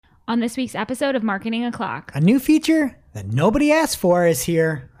On this week's episode of Marketing O'Clock. A new feature that nobody asked for is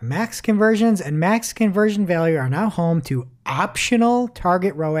here. Max conversions and max conversion value are now home to optional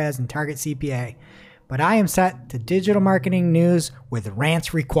target ROAS and target CPA. But I am set to digital marketing news with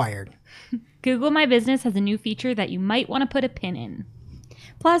rants required. Google My Business has a new feature that you might want to put a pin in.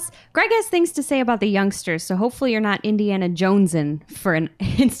 Plus, Greg has things to say about the youngsters, so hopefully you're not Indiana Jonesing for an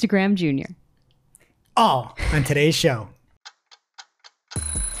Instagram Junior. All on today's show.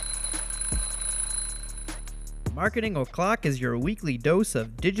 Marketing O'Clock is your weekly dose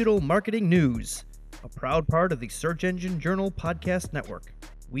of digital marketing news, a proud part of the Search Engine Journal Podcast Network.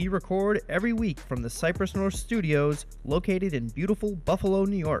 We record every week from the Cypress North Studios located in beautiful Buffalo,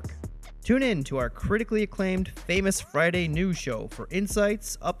 New York. Tune in to our critically acclaimed Famous Friday news show for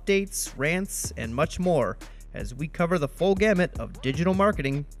insights, updates, rants, and much more as we cover the full gamut of digital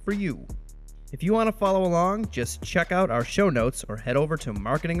marketing for you. If you want to follow along, just check out our show notes or head over to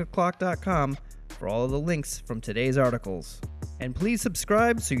marketingoclock.com for all of the links from today's articles. And please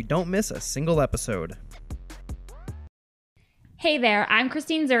subscribe so you don't miss a single episode. Hey there, I'm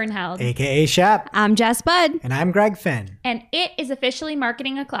Christine Zernheld. AKA Shep. I'm Jess Budd. And I'm Greg Finn. And it is officially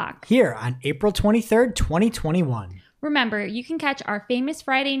Marketing O'Clock. Here on April 23rd, 2021. Remember, you can catch our Famous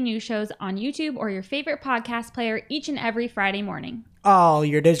Friday news shows on YouTube or your favorite podcast player each and every Friday morning. All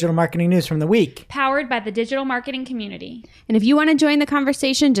your digital marketing news from the week. Powered by the digital marketing community. And if you want to join the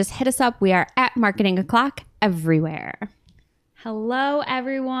conversation, just hit us up. We are at Marketing O'Clock everywhere. Hello,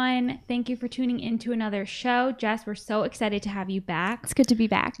 everyone. Thank you for tuning in to another show. Jess, we're so excited to have you back. It's good to be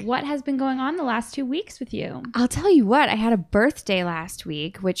back. What has been going on the last 2 weeks with you? I'll tell you what, I had a birthday last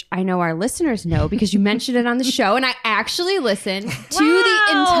week, which I know our listeners know because you mentioned it on the show, and I actually listened to the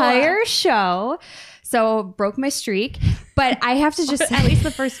entire show. So broke my streak, but I have to just at least the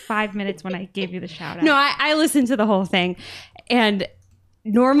first 5 minutes when I gave you the shout out. No, I listened to the whole thing, and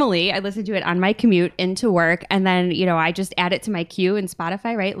normally I listen to it on my commute into work, and then, you know, I just add it to my queue in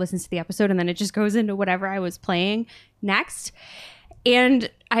Spotify, right? Listens to the episode, and then it just goes into whatever I was playing next. And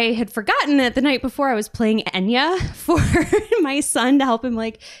I had forgotten that the night before I was playing Enya for my son to help him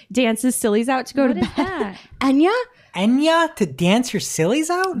like dance his sillies out to go to bed. What is that? Enya to dance your sillies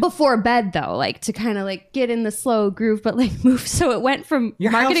out? Before bed, though, like to kind of like get in the slow groove, but like move. So it went from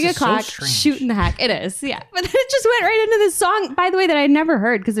Your Marketing house is so O'Clock, strange. shooting the heck. It is, yeah. But then it just went right into this song, by the way, that I'd never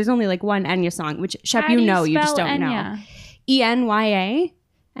heard because there's only like one Enya song, which Shep, How do you just spell don't Enya? know. Enya?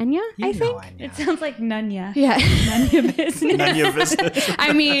 Enya, You I know think. Enya. It sounds like Nunya. Yeah. Nunya business. None of your business.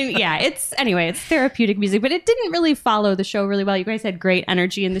 I mean, yeah, it's therapeutic music, but it didn't really follow the show really well. You guys had great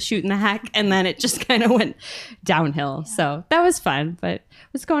energy in the shoot and the hack, and then it just kind of went downhill. So that was fun. But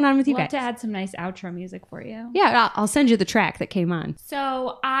what's going on with you Love guys? to add some nice outro music for you. Yeah, I'll send you the track that came on.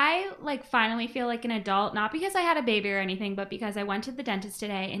 So I finally feel like an adult, not because I had a baby or anything, but because I went to the dentist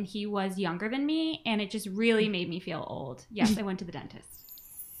today and he was younger than me, and it just really made me feel old. Yes, I went to the dentist.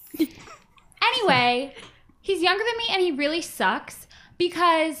 Anyway, he's younger than me and he really sucks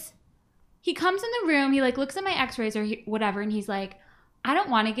because he comes in the room, he like looks at my x-rays or whatever, and he's like, I don't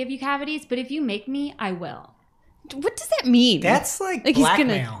want to give you cavities, but if you make me, I will. What does that mean? That's like Like he's gonna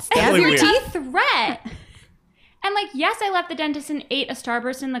blackmail. stab Definitely your weird. teeth? A threat. And like, yes, I left the dentist and ate a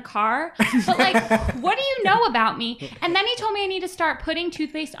Starburst in the car, but like, what do you know about me? And then he told me I need to start putting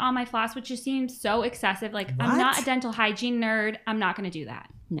toothpaste on my floss, which just seems so excessive. Like, I'm not What? a dental hygiene nerd. I'm not going to do that.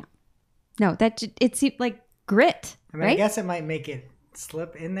 No, it seemed like grit, I mean, I right? guess it might make it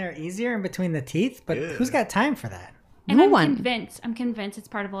slip in there easier in between the teeth, but who's got time for that? And No I'm one. convinced it's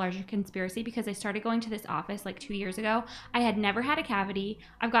part of a larger conspiracy because I started going to this office like 2 years ago. I had never had a cavity.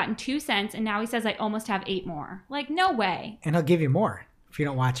 I've gotten 2 cents, and now he says I almost have 8 more. Like, no way. And he'll give you more if you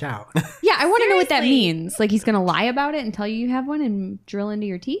don't watch out. Yeah, I want to know what that Seriously. means. Like he's going to lie about it and tell you have one and drill into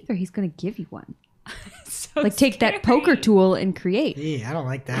your teeth, or he's going to give you one. So Like take that poker scary. tool and create. Gee, I don't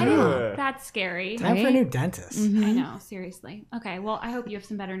like that. I at all. know. That's scary. Time for a Right? new dentist. I know, seriously. Okay, well, I hope you have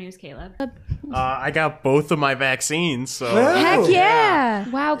some better news, Caleb. I got both of my vaccines, so Whoa. Heck yeah.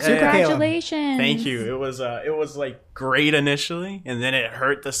 Wow, Yeah. congratulations. thank you. It was like great initially, and then it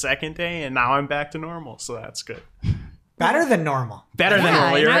hurt the second day, and now I'm back to normal, so that's good. Better than normal. Better than Yeah,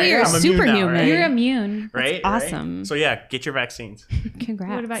 normal. now Right? you're I'm immune superhuman. now, You're right? immune. Right? awesome. Right? So yeah, get your vaccines.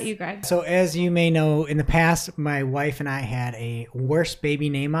 Congrats. What about you, Greg? So as you may know, in the past, my wife and I had a worst baby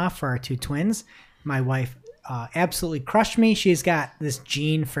name off for our 2 twins. My wife absolutely crushed me. She's got this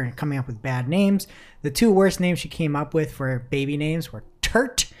gene for coming up with bad names. The 2 worst names she came up with for baby names were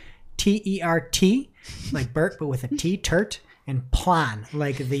Tert, T-E-R-T, like Bert, but with a T, Tert, and plan,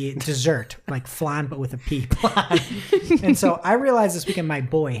 like the dessert, like flan, but with a P, plan. And so I realized this weekend my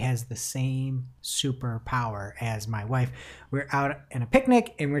boy has the same superpower as my wife. We're out in a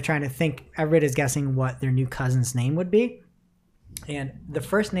picnic and we're trying to think, everybody's guessing what their new cousin's name would be. And the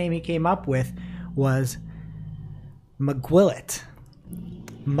first name he came up with was McGwillet,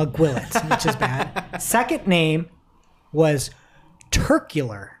 which is bad. Second name was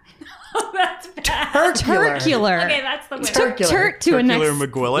Turkular. Oh, that's bad. Turkular. Okay, that's the winner. Took Turk to a next Turkular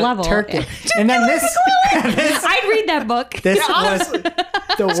McGwillet? level. Turkey. And then this I'd read that book. was the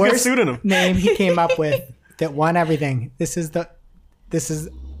Good worst pseudonym. name he came up with that won everything. This is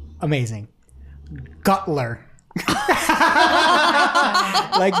amazing. Gutler.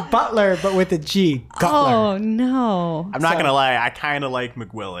 Like butler, but with a G. Gutler. Oh no. I'm not gonna lie, I kind of like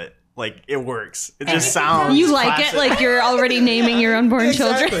McWillet. Like, it works. It just sounds You like classic. it like you're already naming your unborn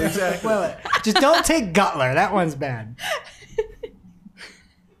children. Exactly. Well, just don't take Gutler. That one's bad.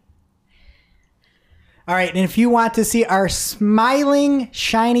 All right, and if you want to see our smiling,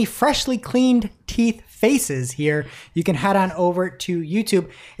 shiny, freshly cleaned teeth faces here, you can head on over to YouTube.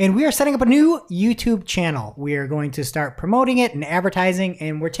 And we are setting up a new YouTube channel. We are going to start promoting it and advertising,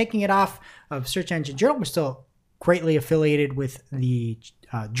 and we're taking it off of Search Engine Journal. We're still greatly affiliated with the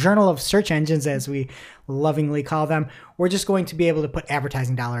Journal of Search Engines, as we lovingly call them. We're just going to be able to put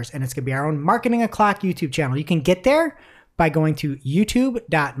advertising dollars, and it's going to be our own Marketing O'Clock YouTube channel. You can get there by going to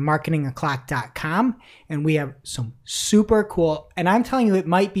youtube.marketingoclock.com, and we have some super cool, and I'm telling you, it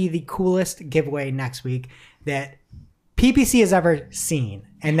might be the coolest giveaway next week that PPC has ever seen,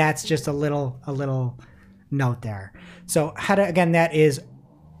 and that's just a little note there. So again, that is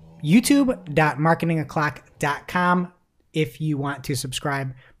youtube.marketingoclock.com if you want to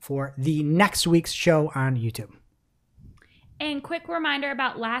subscribe for the next week's show on YouTube. And quick reminder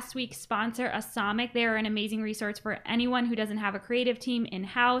about last week's sponsor, Asamic. They are an amazing resource for anyone who doesn't have a creative team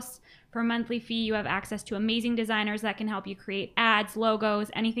in-house. For a monthly fee, you have access to amazing designers that can help you create ads,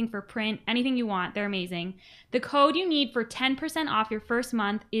 logos, anything for print, anything you want. They're amazing. The code you need for 10% off your first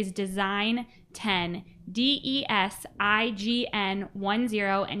month is DESIGN10,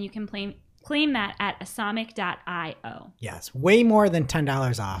 DESIGN10, and you can claim that at asamic.io. Yes, way more than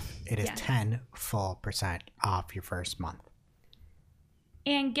 $10 off. It is Yeah. 10% full off your first month.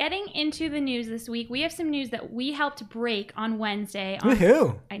 And getting into the news this week, we have some news that we helped break on Wednesday.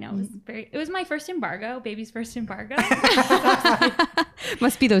 Woohoo! I know, it was my first embargo, baby's first embargo.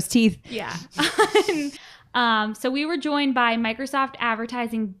 Must be those teeth. Yeah. So we were joined by Microsoft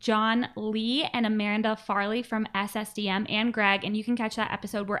Advertising John Lee and Amanda Farley from SSDM and Greg, and you can catch that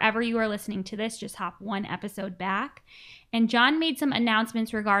episode wherever you are listening to this. Just hop one episode back. And John made some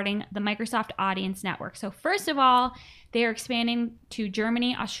announcements regarding the Microsoft Audience Network. So first of all, they are expanding to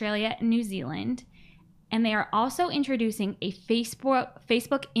Germany, Australia, and New Zealand. And they are also introducing a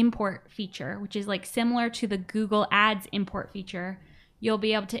Facebook import feature, which is like similar to the Google Ads import feature. You'll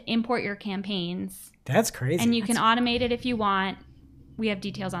be able to import your campaigns. That's crazy. And you can automate it if you want. We have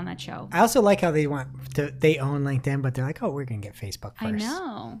details on that show. I also like how they own LinkedIn, but they're like, oh, we're going to get Facebook first. I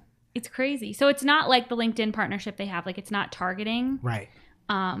know. It's crazy. So it's not like the LinkedIn partnership they have. Like, it's not targeting. Right.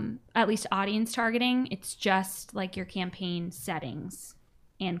 At least audience targeting. It's just like your campaign settings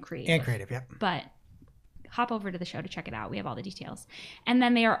and creative. Yep. But hop over to the show to check it out. We have all the details. And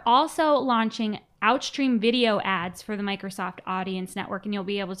then they are also launching Outstream video ads for the Microsoft Audience Network, and you'll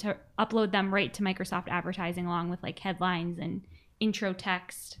be able to upload them right to Microsoft Advertising along with like headlines and intro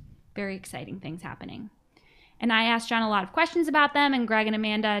text. Very exciting things happening. And I asked John a lot of questions about them, and Greg and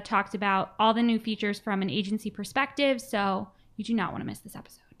Amanda talked about all the new features from an agency perspective, so you do not want to miss this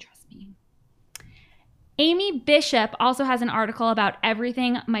episode, trust me. Amy Bishop also has an article about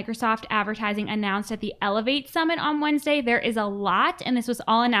everything Microsoft Advertising announced at the Elevate Summit on Wednesday. There is a lot, and this was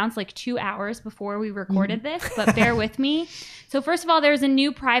all announced like 2 hours before we recorded this, but bear with me. So first of all, there's a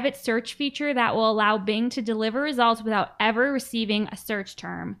new private search feature that will allow Bing to deliver results without ever receiving a search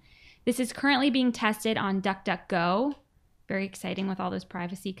term. This is currently being tested on DuckDuckGo. Very exciting with all those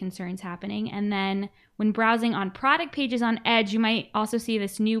privacy concerns happening. And then when browsing on product pages on Edge, you might also see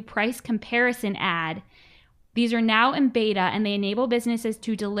this new price comparison ad. These are now in beta, and they enable businesses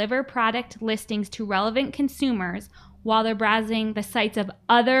to deliver product listings to relevant consumers while they're browsing the sites of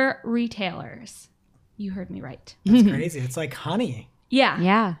other retailers. You heard me right. That's crazy. It's like honey. Yeah.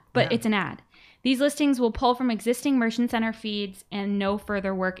 Yeah. But it's an ad. These listings will pull from existing Merchant Center feeds, and no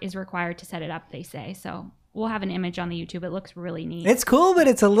further work is required to set it up, they say. So we'll have an image on the YouTube. It looks really neat. It's cool, but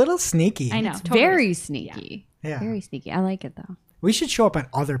it's a little sneaky. I know. It's totally. very sneaky. Yeah. Very sneaky. I like it though. We should show up on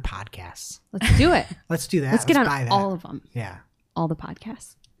other podcasts. Let's do it. Let's do that. Let's get buy on that. all of them. Yeah. All the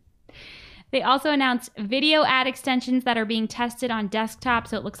podcasts. They also announced video ad extensions that are being tested on desktop.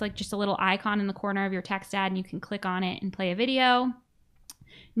 So it looks like just a little icon in the corner of your text ad and you can click on it and play a video.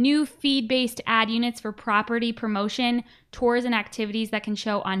 New feed-based ad units for property promotion, tours, and activities that can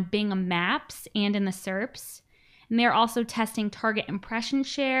show on Bing Maps and in the SERPs. And they're also testing target impression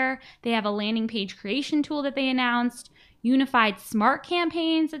share. They have a landing page creation tool that they announced, unified smart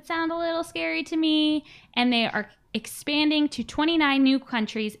campaigns that sound a little scary to me, and they are expanding to 29 new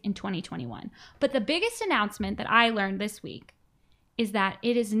countries in 2021. But the biggest announcement that I learned this week is that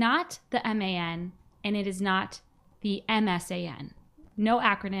it is not the MAN and it is not the MSAN. No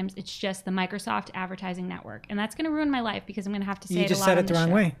acronyms. It's just the Microsoft Advertising Network. And that's going to ruin my life because I'm going to have to say You it a just lot said on it the this wrong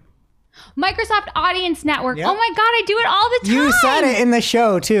show. way. Microsoft Audience Network. Yep. Oh my God, I do it all the time. You said it in the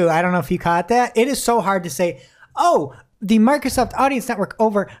show too. I don't know if you caught that. It is so hard to say, oh, the Microsoft Audience Network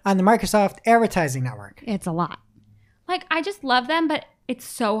over on the Microsoft Advertising Network. It's a lot. Like, I just love them, but it's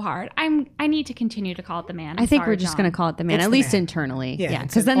so hard. I need to continue to call it the man. I think we're just going to call it the man, It's at the least man. internally. Yeah, Yeah,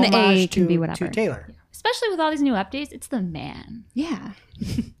 it's because an then the A homage can be to whatever. Taylor. Especially with all these new updates, it's the man. Yeah.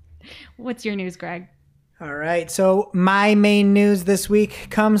 What's your news, Greg? All right. So my main news this week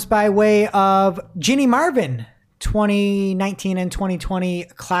comes by way of Ginny Marvin, 2019 and 2020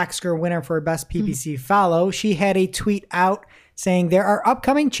 Klaxker winner for Best PPC Follow. She had a tweet out saying there are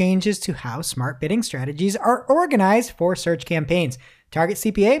upcoming changes to how smart bidding strategies are organized for search campaigns. Target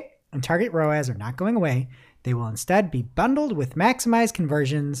CPA and Target ROAS are not going away. They will instead be bundled with maximized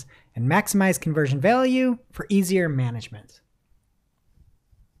conversions and maximized conversion value for easier management.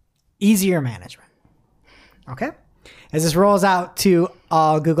 Easier management. Okay? As this rolls out to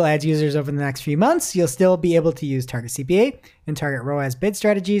all Google Ads users over the next few months, you'll still be able to use Target CPA and Target ROAS bid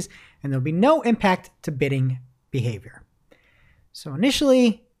strategies, and there'll be no impact to bidding behavior. So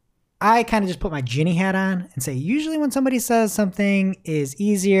initially, I kind of just put my Ginny hat on and say, usually when somebody says something is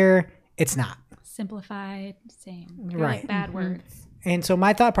easier, it's not. Simplified, same. Right. Bad words. And so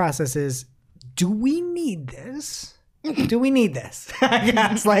my thought process is, do we need this? Do we need this? I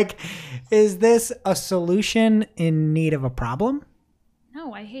guess, like, is this a solution in need of a problem?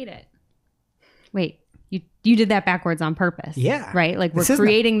 No, I hate it. Wait, you did that backwards on purpose. Yeah. Right? Like we're This isn't-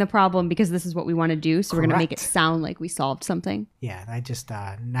 creating the problem because this is what we want to do. So we're going to make it Correct. sound like we solved something. Yeah, I just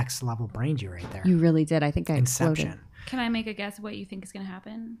next level brained you right there. You really did. I think I exploded. Inception. Can I make a guess of what you think is going to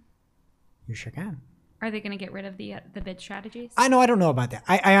happen? You sure can. Are they going to get rid of the bid strategies? I know. I don't know about that.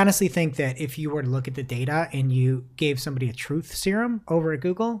 I honestly think that if you were to look at the data and you gave somebody a truth serum over at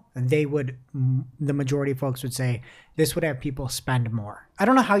Google, they would, the majority of folks would say this would have people spend more. I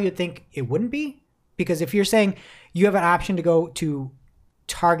don't know how you'd think it wouldn't be, because if you're saying you have an option to go to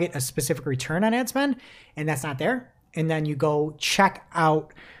target a specific return on ad spend and that's not there, and then you go check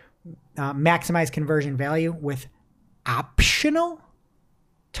out maximize conversion value with optional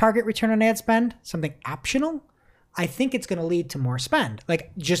target return on ad spend, something optional, I think it's going to lead to more spend.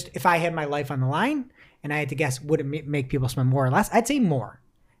 Like, just if I had my life on the line and I had to guess, would it make people spend more or less? I'd say more.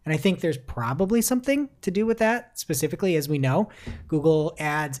 And I think there's probably something to do with that. Specifically, as we know, Google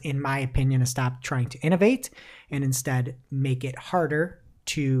Ads, in my opinion, has stopped trying to innovate and instead make it harder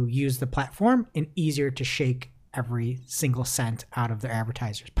to use the platform and easier to shake every single cent out of their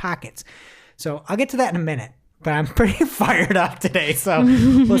advertisers' pockets. So I'll get to that in a minute. But I'm pretty fired up today, so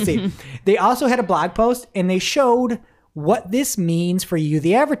we'll see. They also had a blog post, and they showed what this means for you,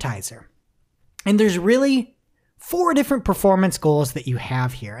 the advertiser. And there's really 4 different performance goals that you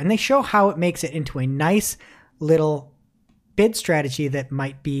have here. And they show how it makes it into a nice little bid strategy that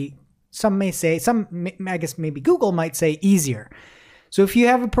might be, some may say, I guess maybe Google might say easier. So if you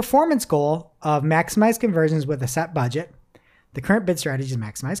have a performance goal of maximize conversions with a set budget, the current bid strategy is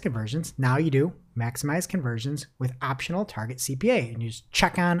maximize conversions. Now you do maximize conversions with optional target CPA, and you just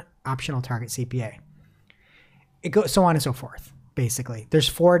check on optional target CPA. It goes so on and so forth. Basically, there's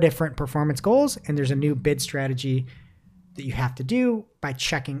 4 different performance goals, and there's a new bid strategy that you have to do by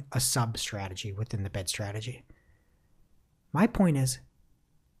checking a sub strategy within the bid strategy. My point is,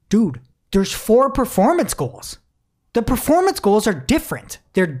 dude, there's 4 performance goals. The performance goals are different.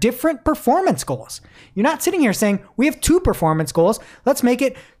 They're different performance goals. You're not sitting here saying, we have 2 performance goals. Let's make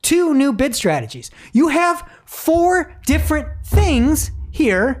it 2 new bid strategies. You have 4 different things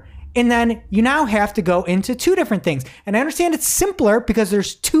here, and then you now have to go into 2 different things. And I understand it's simpler because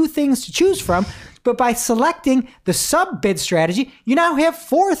there's 2 things to choose from, but by selecting the sub bid strategy, you now have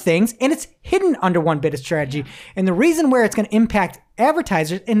 4 things, and it's hidden under one bid strategy. And the reason where it's going to impact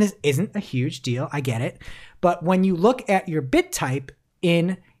advertisers, and this isn't a huge deal, I get it, but when you look at your bid type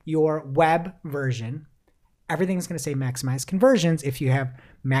in your web version, everything's going to say maximize conversions if you have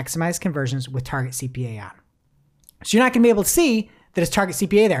maximize conversions with target CPA on. So you're not going to be able to see that it's target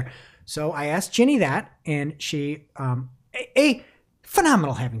CPA there. So I asked Ginny that, and she,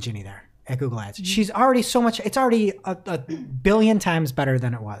 phenomenal having Ginny there at Google Ads. She's already so much, it's already a billion times better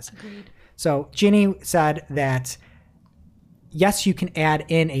than it was. Agreed. So Ginny said that, yes, you can add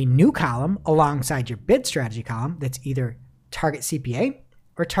in a new column alongside your bid strategy column that's either target CPA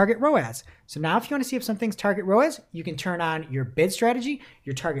or target ROAS. So now if you want to see if something's target ROAS, you can turn on your bid strategy,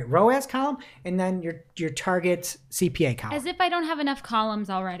 your target ROAS column, and then your target CPA column. As if I don't have enough columns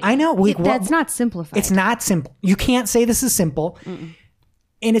already. I know. That's not simplified. It's not simple. You can't say this is simple.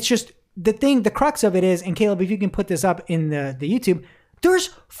 And it's just the crux of it is, and Caleb, if you can put this up in the YouTube, there's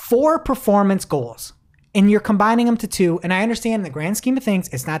 4 performance goals and you're combining them to 2. And I understand in the grand scheme of things,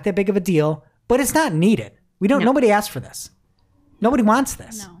 it's not that big of a deal, but it's not needed. Nobody asked for this. Nobody wants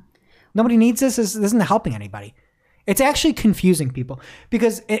this. No. Nobody needs this. This isn't helping anybody. It's actually confusing people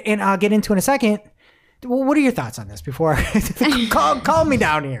because, and I'll get into in a second. Well, what are your thoughts on this before calm me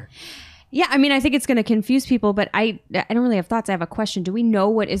down here? Yeah, I mean, I think it's going to confuse people, but I don't really have thoughts. I have a question. Do we know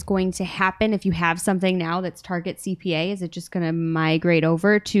what is going to happen if you have something now that's target CPA? Is it just going to migrate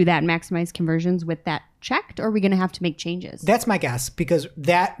over to that maximize conversions with that checked, or are we going to have to make changes? That's my guess, because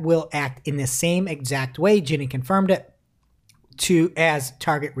that will act in the same exact way. Ginny confirmed it as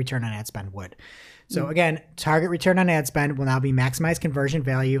target return on ad spend would. So again, target return on ad spend will now be maximize conversion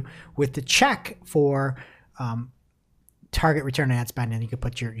value with the check for target return on ad spend, and you could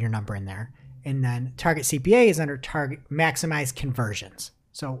put your number in there. And then target CPA is under target maximize conversions.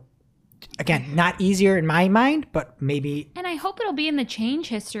 So again, not easier in my mind, but maybe. And I hope it'll be in the change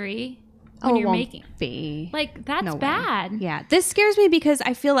history Oh, when it you're won't making. be. Like, that's No way. bad. Yeah, this scares me because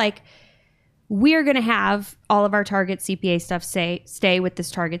I feel like we're going to have all of our target CPA stuff stay with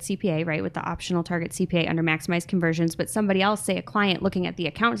this target CPA, right? With the optional target CPA under maximize conversions. But somebody else, say a client looking at the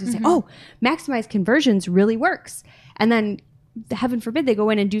account, is going to say, oh, maximize conversions really works. And then heaven forbid they go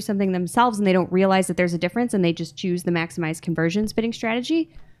in and do something themselves and they don't realize that there's a difference and they just choose the maximize conversions bidding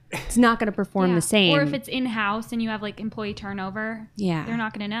strategy. It's not going to perform Yeah. the same. Or if it's in-house and you have like employee turnover, Yeah. they're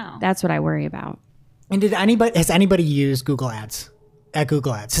not going to know. That's what I worry about. And has anybody used Google Ads at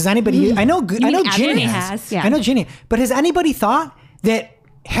Google Ads? Has anybody? I know mean Ginny Admin has. has? Yeah. I know Ginny, but has anybody thought that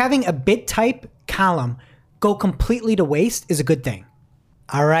having a bid type column go completely to waste is a good thing?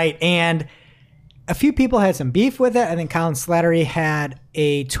 All right, and a few people had some beef with it. I think Colin Slattery had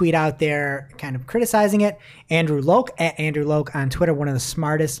a tweet out there kind of criticizing it. Andrew Loke, at Andrew Loke on Twitter, one of the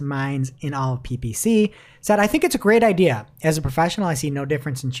smartest minds in all of PPC, said, I think it's a great idea. As a professional, I see no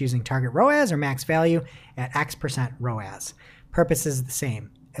difference in choosing target ROAS or max value at X% ROAS. Purpose is the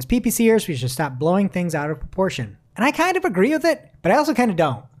same. As PPCers, we should stop blowing things out of proportion. And I kind of agree with it, but I also kind of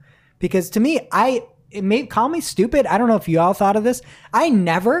don't. Because to me, it may call me stupid. I don't know if you all thought of this. I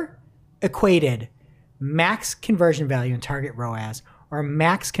never equated max conversion value and target ROAS or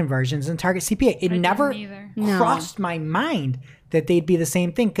max conversions and target CPA. It never didn't either. crossed my mind that they'd be the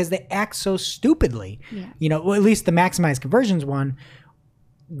same thing because they act so stupidly. Yeah. You know, well, at least the maximize conversions one,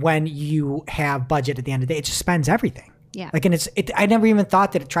 when you have budget at the end of the day, it just spends everything. Yeah. Like, and I never even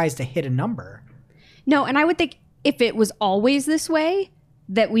thought that it tries to hit a number. No, and I would think if it was always this way,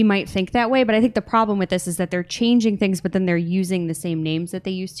 that we might think that way. But I think the problem with this is that they're changing things, but then they're using the same names that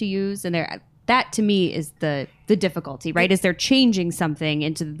they used to use. And that to me is the difficulty, right? Is they're changing something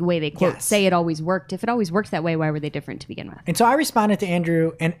into the way they quote Yes. say it always worked. If it always worked that way, why were they different to begin with? And so I responded to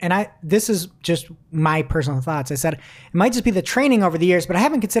Andrew, and this is just my personal thoughts. I said, it might just be the training over the years, but I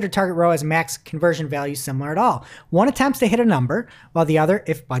haven't considered target ROAS and max conversion value similar at all. One attempts to hit a number, while the other,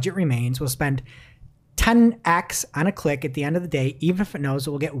 if budget remains, will spend 10x on a click at the end of the day, even if it knows it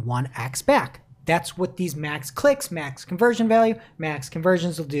will get 1x back. That's what these max clicks, max conversion value, max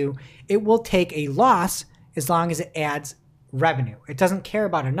conversions will do. It will take a loss as long as it adds revenue. It doesn't care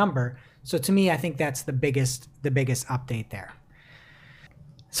about a number. So to me, I think that's the biggest update there.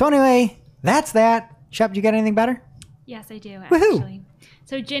 So anyway, that's that. Shep, you got anything better? Yes, I do, Woohoo. actually.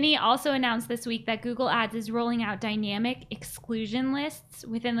 So Ginny also announced this week that Google Ads is rolling out dynamic exclusion lists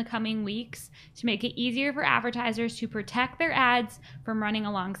within the coming weeks to make it easier for advertisers to protect their ads from running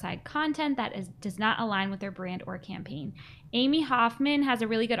alongside content that does not align with their brand or campaign. Amy Hoffman has a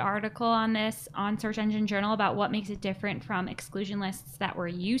really good article on this on Search Engine Journal about what makes it different from exclusion lists that we're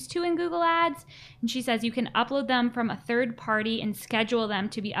used to in Google Ads. And she says you can upload them from a third party and schedule them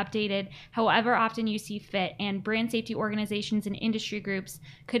to be updated however often you see fit. And brand safety organizations and industry groups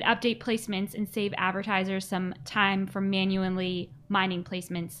could update placements and save advertisers some time from manually mining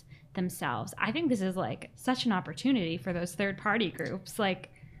placements themselves. I think this is like such an opportunity for those third party groups.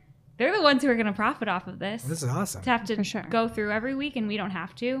 Like, they're the ones who are going to profit off of this. This is awesome. To have to For sure. go through every week and we don't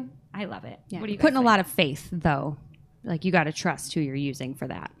have to. I love it. Yeah. What do you guys Putting a think? lot of faith, though, Like, you got to trust who you're using for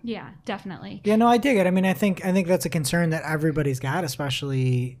that. Yeah, definitely. Yeah, no, I dig it. I mean, I think that's a concern that everybody's got,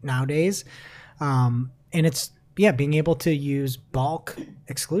 especially nowadays. And it's being able to use bulk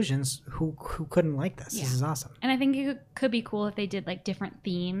exclusions. Who couldn't like this? Yeah. This is awesome. And I think it could be cool if they did like different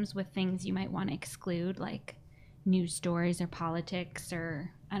themes with things you might want to exclude, like news stories or politics, or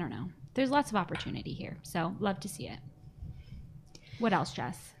I don't know. There's lots of opportunity here. So love to see it. What else,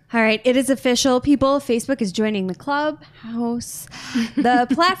 Jess? All right, it is official, people. Facebook is joining the clubhouse. The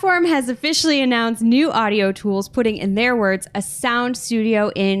platform has officially announced new audio tools, putting, in their words, a sound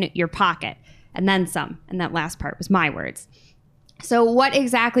studio in your pocket. And then some. And that last part was my words. So what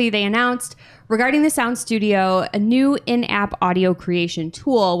exactly they announced? Regarding the Sound Studio, a new in-app audio creation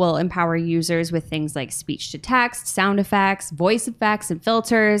tool will empower users with things like speech-to-text, sound effects, voice effects, and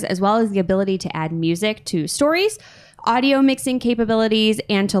filters, as well as the ability to add music to stories, audio mixing capabilities,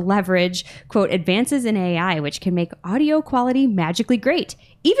 and to leverage, quote, advances in AI, which can make audio quality magically great,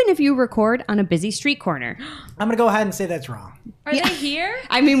 even if you record on a busy street corner. I'm going to go ahead and say that's wrong. Are they here?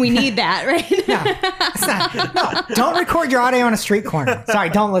 I mean, we need that, right? No, don't record your audio on a street corner. Sorry,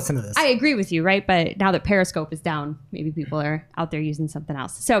 don't listen to this. I agree with you, right? But now that Periscope is down, maybe people are out there using something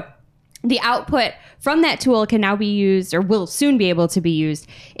else. So the output from that tool can now be used, or will soon be able to be used,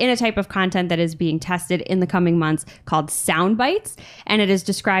 in a type of content that is being tested in the coming months called sound bites. And it is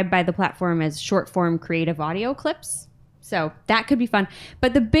described by the platform as short form creative audio clips. So that could be fun.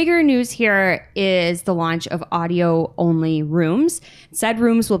 But the bigger news here is the launch of audio-only rooms. Said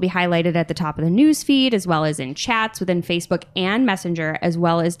rooms will be highlighted at the top of the news feed, as well as in chats within Facebook and Messenger, as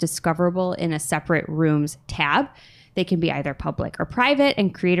well as discoverable in a separate rooms tab. They can be either public or private,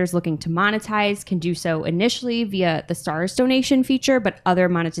 and creators looking to monetize can do so initially via the stars donation feature, but other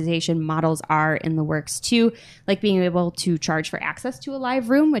monetization models are in the works too, like being able to charge for access to a live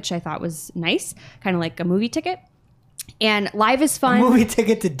room, which I thought was nice, kind of like a movie ticket. And live is fun. A movie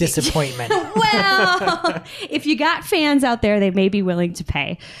ticket to disappointment. Well, if you got fans out there, they may be willing to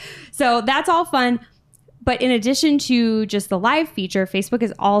pay. So that's all fun. But in addition to just the live feature, Facebook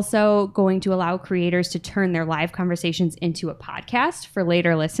is also going to allow creators to turn their live conversations into a podcast for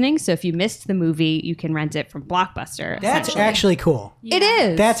later listening. So if you missed the movie, you can rent it from Blockbuster. That's essentially. actually cool. It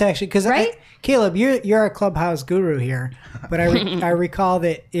is. That's actually because Right? Caleb, you're a Clubhouse guru here, but I recall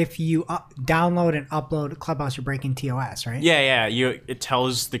that if you download and upload Clubhouse, you're breaking TOS, right? Yeah. It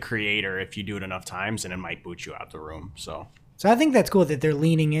tells the creator if you do it enough times, and it might boot you out the room. So I think that's cool that they're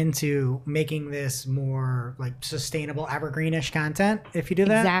leaning into making this more like sustainable, evergreenish content. If you do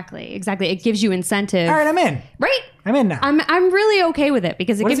that, Exactly. It gives you incentive. All right, I'm in. Right? I'm in now. I'm really okay with it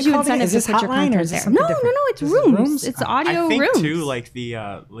because it What is gives it you called again? incentive Is to this put your Hotline or content is this there. something No, different? it's This is rooms. rooms? It's Oh. audio I think rooms. too, like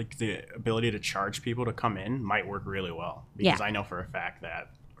the ability to charge people to come in might work really well, because Yeah. I know for a fact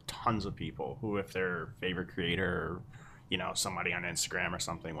that tons of people who, if their favorite creator, or, somebody on Instagram or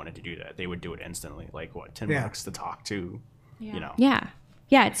something wanted to do that, they would do it instantly. Like what, $10 to talk to,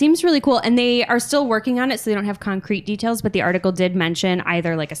 Yeah, it seems really cool. And they are still working on it, so they don't have concrete details, but the article did mention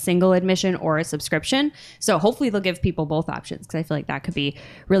either like a single admission or a subscription. So hopefully they'll give people both options, because I feel like that could be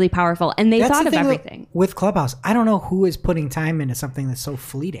really powerful. And they That's thought the of thing everything. with Clubhouse. I don't know who is putting time into something that's so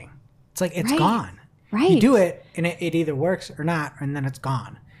fleeting. It's like it's Right. gone. Right. You do it, and it either works or not, and then it's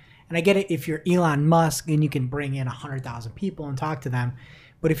gone. And I get it if you're Elon Musk and you can bring in 100,000 people and talk to them.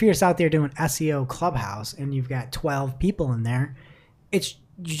 But if you're just out there doing SEO Clubhouse and you've got 12 people in there,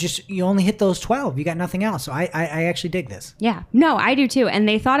 you only hit those 12. You got nothing else. So I actually dig this. Yeah, no, I do too. And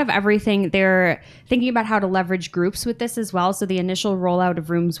they thought of everything. They're thinking about how to leverage groups with this as well. So the initial rollout of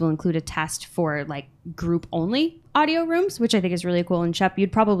rooms will include a test for like group only audio rooms, which I think is really cool. And Shep,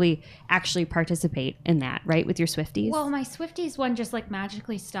 you'd probably actually participate in that, right? With your Swifties? Well, my Swifties one just like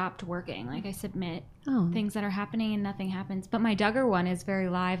magically stopped working. Like I submit things that are happening and nothing happens. But my Duggar one is very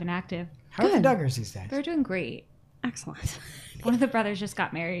live and active. How are the Duggars these days? They're doing great. Excellent. One of the brothers just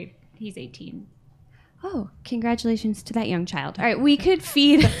got married. He's 18. Oh, congratulations to that young child. All right, we could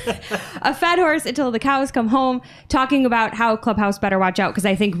feed a fat horse until the cows come home, talking about how Clubhouse better watch out, because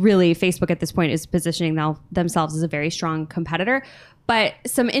I think really Facebook at this point is positioning themselves as a very strong competitor. But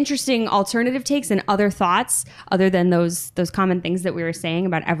some interesting alternative takes and other thoughts, other than those common things that we were saying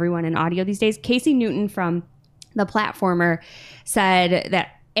about everyone in audio these days. Casey Newton from The Platformer said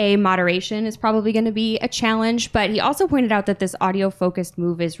that moderation is probably going to be a challenge, but he also pointed out that this audio-focused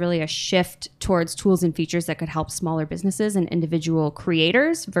move is really a shift towards tools and features that could help smaller businesses and individual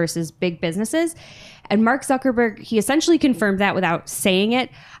creators versus big businesses. And Mark Zuckerberg, he essentially confirmed that without saying it.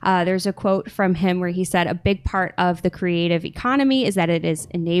 There's a quote from him where he said, "A big part of the creative economy is that it is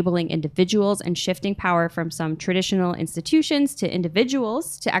enabling individuals and shifting power from some traditional institutions to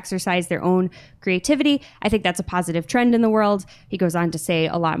individuals to exercise their own creativity. I think that's a positive trend in the world. He goes on to say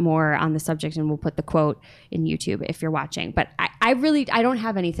a lot more on the subject, and we'll put the quote in YouTube if you're watching. But I don't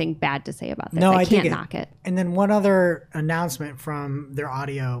have anything bad to say about this. No, I dig can't knock it. And then one other announcement from their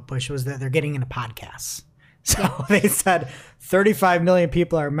audio push was that they're getting into podcasts. So they said 35 million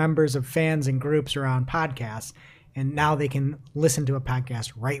people are members of fans and groups around podcasts, and now they can listen to a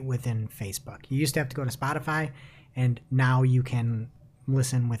podcast right within Facebook. You used to have to go to Spotify, and now you can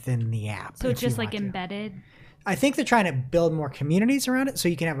listen within the app. So it's if you just like want to. embedded. I think they're trying to build more communities around it, so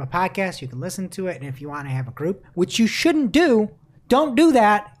you can have a podcast, you can listen to it, and if you want to have a group, which you shouldn't do, don't do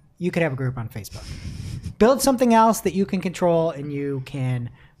that. You could have a group on Facebook. Build something else that you can control and you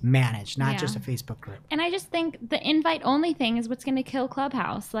can manage, not just a Facebook group. And I just think the invite only thing is what's going to kill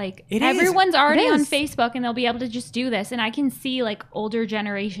Clubhouse. Like It is. everyone's already It on is. Facebook and they'll be able to just do this. And I can see like older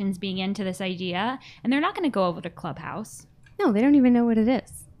generations being into this idea and they're not going to go over to Clubhouse. No, they don't even know what it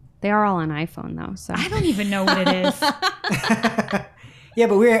is. They are all on iPhone though. So I don't even know what it is. Yeah,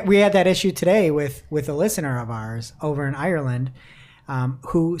 but we had that issue today with a listener of ours over in Ireland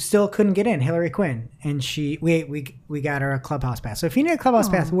who still couldn't get in, Hillary Quinn, and we got her a Clubhouse pass. So if you need a Clubhouse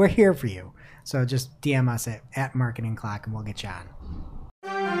pass, we're here for you. So just DM us at Marketing Clock and we'll get you on.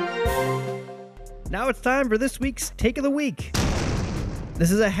 Now it's time for this week's Take of the Week. This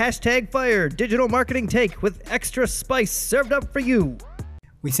is a #fire digital marketing take with extra spice served up for you.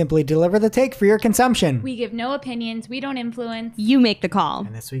 We simply deliver the take for your consumption. We give no opinions. We don't influence. you make the call.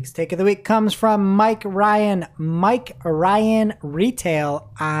 And this week's Take of the Week comes from Mike Ryan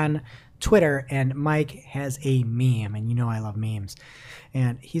Retail on Twitter. And Mike has a meme, and you know I love memes.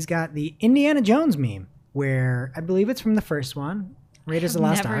 And he's got the Indiana Jones meme, where I believe it's from the first one, Raiders of the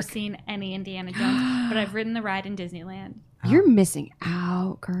Lost I've never Ark. seen any Indiana Jones, but I've ridden the ride in Disneyland. You're missing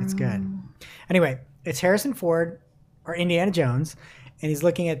out, girl. It's good. Anyway, it's Harrison Ford or Indiana Jones, and he's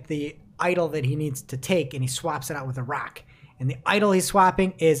looking at the idol that he needs to take, and he swaps it out with a rock. And the idol he's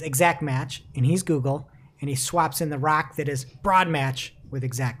swapping is Exact Match, and he's Google, and he swaps in the rock that is Broad Match with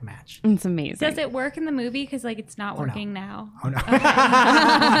Exact Match. It's amazing. Does it work in the movie? Because like it's not working now. Oh, no.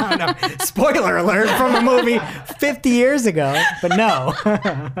 Oh, no. Spoiler alert from a movie 50 years ago, but no.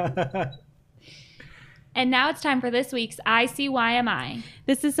 And now it's time for this week's ICYMI,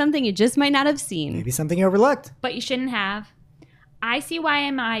 This is something you just might not have seen. Maybe something you overlooked. but you shouldn't have.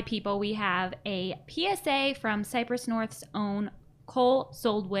 ICYMI people, we have a PSA from Cypress North's own Cole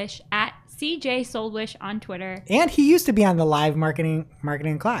Soldwish at CJ Soldwish on Twitter. And he used to be on the live Marketing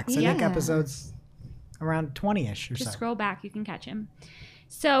Clocks. I think Yeah. episodes around 20-ish or Just so. scroll back, you can catch him.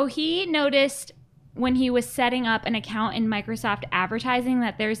 So he noticed when he was setting up an account in Microsoft Advertising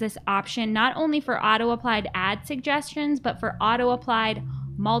that there's this option not only for auto-applied ad suggestions, but for auto-applied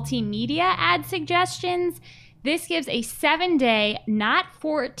multimedia ad suggestions. This gives a 7-day, not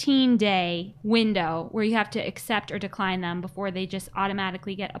 14-day window where you have to accept or decline them before they just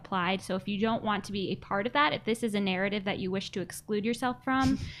automatically get applied. So if you don't want to be a part of that, if this is a narrative that you wish to exclude yourself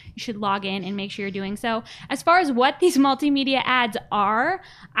from, you should log in and make sure you're doing so. As far as what these multimedia ads are,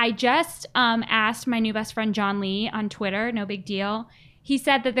 I just asked my new best friend John Lee on Twitter, no big deal. He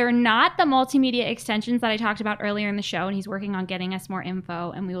said that they're not the multimedia extensions that I talked about earlier in the show, and he's working on getting us more info,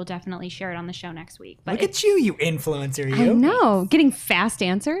 and we will definitely share it on the show next week. But Look at you influencer, I you. know. Getting fast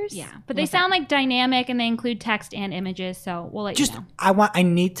answers. yeah, but they sound like dynamic, and they include text and images, so we'll let Just you know. I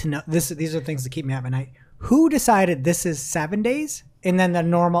need to know this. These are things that keep me up at night. Who decided this is 7 days, and then the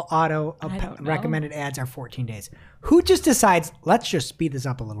normal auto don't know. recommended ads are 14 days? Who just decides? Let's just speed this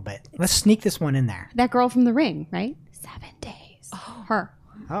up a little bit. Let's sneak this one in there. That girl from The Ring, right? 7 days. Oh. Her.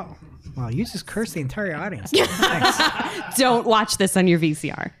 Oh, well, you just cursed the entire audience. Thanks. Don't watch this on your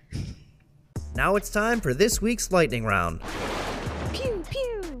VCR. Now it's time for this week's lightning round. Pew,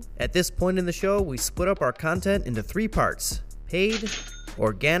 pew. At this point in the show, we split up our content into 3 parts: paid,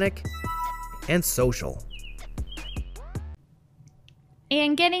 organic, and social.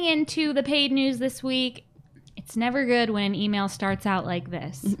 And getting into the paid news this week, it's never good when an email starts out like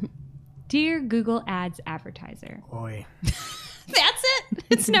this. Dear Google Ads advertiser. Boy. That's it.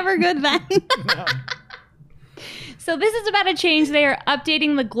 It's never good then. So this is about a change. They are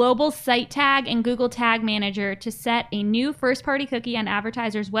updating the global site tag and Google Tag Manager to set a new first-party cookie on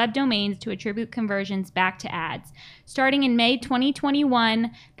advertisers' web domains to attribute conversions back to ads. Starting in May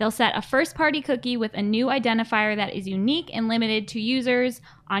 2021, they'll set a first-party cookie with a new identifier that is unique and limited to users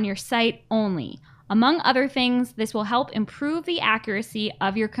on your site only. Among other things, this will help improve the accuracy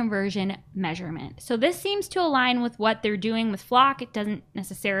of your conversion measurement. So this seems to align with what they're doing with Flock. It doesn't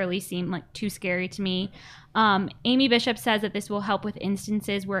necessarily seem like too scary to me. Amy Bishop says that this will help with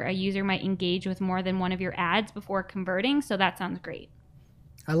instances where a user might engage with more than one of your ads before converting. So that sounds great.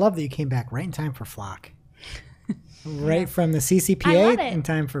 I love that you came back right in time for Flock. Right from the I CCPA love it. in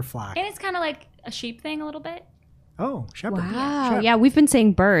time for Flock. And it's kind of like a sheep thing a little bit. Oh, shepherd. Wow. Shepherd. Yeah, we've been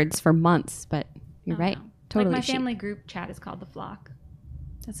saying birds for months, but you're right. No. Totally. Like my sheep. family group chat is called the Flock.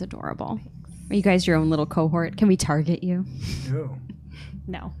 That's adorable. Are you guys your own little cohort? Can we target you? Ooh.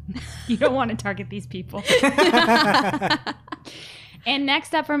 No, you don't want to target these people. And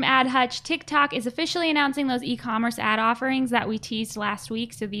next up from Ad Hutch, TikTok is officially announcing those e-commerce ad offerings that we teased last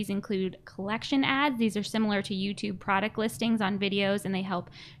week. So these include collection ads. These are similar to YouTube product listings on videos, and they help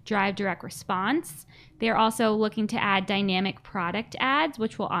drive direct response. They're also looking to add dynamic product ads,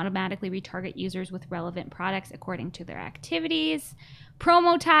 which will automatically retarget users with relevant products according to their activities.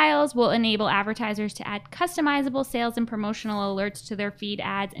 Promo tiles will enable advertisers to add customizable sales and promotional alerts to their feed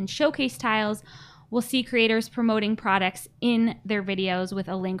ads, and showcase tiles will see creators promoting products in their videos with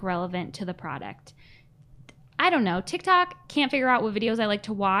a link relevant to the product. I don't know. TikTok can't figure out what videos I like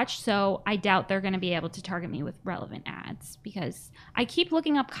to watch, so I doubt they're going to be able to target me with relevant ads because I keep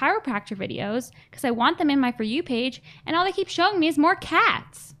looking up chiropractor videos because I want them in my For You page, and all they keep showing me is more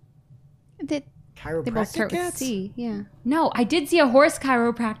cats. They both Chiropractic start with cats? C. Yeah. No, I did see a horse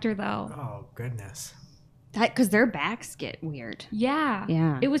chiropractor though. Oh, goodness. Because their backs get weird. Yeah.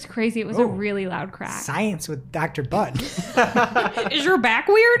 Yeah. It was crazy. It was a Oh. really loud crack. Science with Dr. Bud. Is your back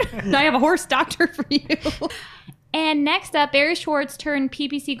weird? I have a horse doctor for you. And next up, Barry Schwartz turned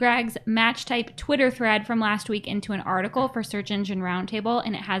PPC Greg's match type Twitter thread from last week into an article for Search Engine Roundtable,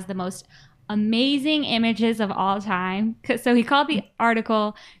 and it has the most amazing images of all time. So he called the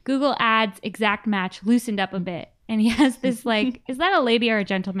article Google Ads Exact Match Loosened Up a Bit. And he has this like, is that a lady or a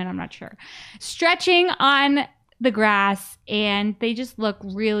gentleman? I'm not sure. Stretching on the grass, and they just look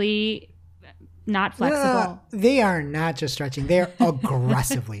really not flexible. They are not just stretching. They are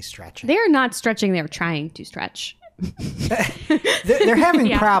aggressively stretching. They're not stretching. They're trying to stretch. They're having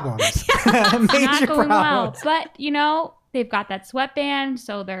Yeah. problems. Not Major going well. problems. But, they've got that sweatband,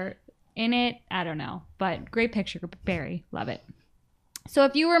 so they're in it. I don't know. But great picture, Barry. Love it. So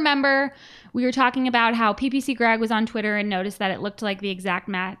if you remember, we were talking about how PPC Greg was on Twitter and noticed that it looked like the exact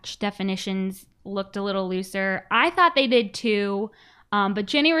match definitions looked a little looser. I thought they did too, but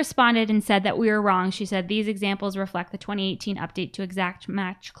Jenny responded and said that we were wrong. She said these examples reflect the 2018 update to exact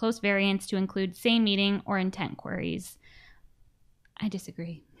match close variants to include same meaning or intent queries. I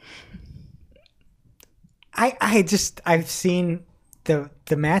disagree. I've seen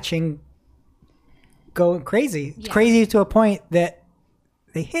the matching go crazy. It's Yeah. crazy to a point that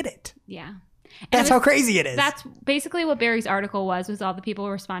they hit it. Yeah. That's how crazy it is. That's basically what Barry's article was all the people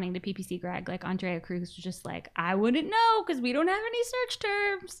responding to PPC Greg. Like Andrea Cruz was just like, I wouldn't know because we don't have any search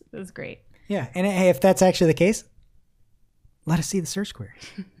terms. It was great. Yeah, and hey, if that's actually the case, let us see the search queries.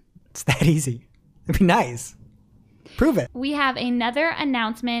 It's that easy. It'd be nice. Prove it. We have another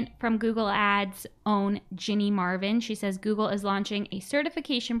announcement from Google Ads' own Ginny Marvin. She says Google is launching a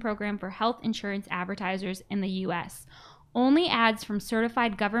certification program for health insurance advertisers in the U.S. Only ads from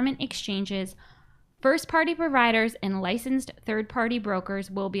certified government exchanges, first-party providers, and licensed third-party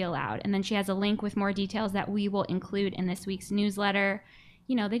brokers will be allowed. And then she has a link with more details that we will include in this week's newsletter.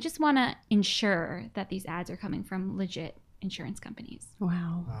 They just want to ensure that these ads are coming from legit insurance companies.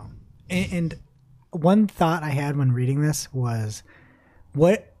 Wow. And one thought I had when reading this was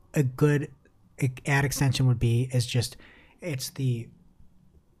what a good ad extension would be is just it's the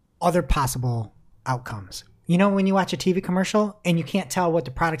other possible outcomes. When you watch a TV commercial and you can't tell what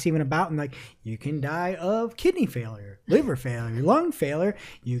the product's even about, and like, you can die of kidney failure, liver failure, lung failure,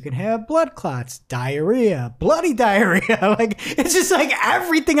 you can have blood clots, diarrhea, bloody diarrhea. Like, it's just like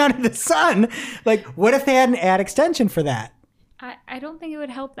everything under the sun. Like, what if they had an ad extension for that? I don't think it would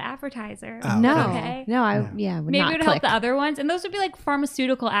help the advertiser. Oh, No. Okay. No, I would Maybe not it would click. help the other ones. And those would be like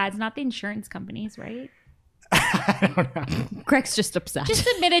pharmaceutical ads, not the insurance companies, right? I don't know. Greg's just upset. Just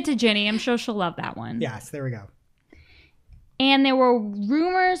submit it to Ginny. I'm sure she'll love that one. Yes, there we go. And there were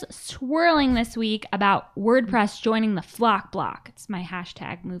rumors swirling this week about WordPress joining the Flock block. It's my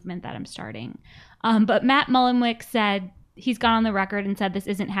hashtag movement that I'm starting. But Matt Mullenweg said he's gone on the record and said this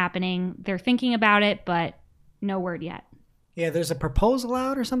isn't happening. They're thinking about it, but no word yet. Yeah, there's a proposal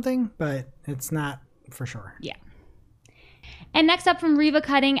out or something, but it's not for sure. Yeah. And next up from Reva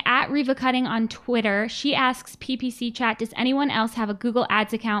Cutting, at Reva Cutting on Twitter, she asks PPC Chat, does anyone else have a Google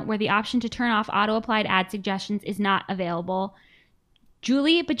Ads account where the option to turn off auto-applied ad suggestions is not available?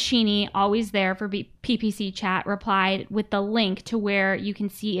 Julie Bacchini, always there for PPC Chat, replied with the link to where you can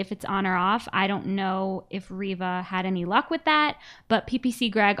see if it's on or off. I don't know if Reva had any luck with that, but PPC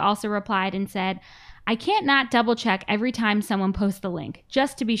Greg also replied and said, I can't not double check every time someone posts the link,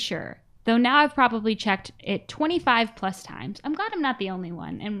 just to be sure. though now I've probably checked it 25 plus times. I'm glad I'm not the only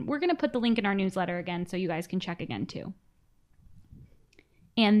one. And we're going to put the link in our newsletter again so you guys can check again too.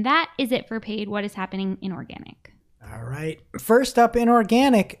 And that is it for paid. What is happening in organic? All right. First up in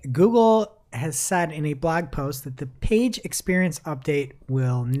organic, Google has said in a blog post that the page experience update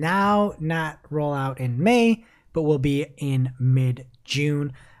will now not roll out in May, but will be in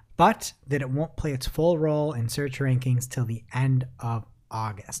mid-June, but that it won't play its full role in search rankings till the end of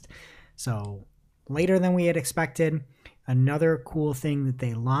August. So later than we had expected. Another cool thing that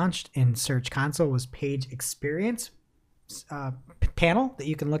they launched in Search Console was page experience panel that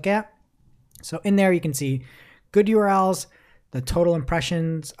you can look at. So in there you can see good URLs, the total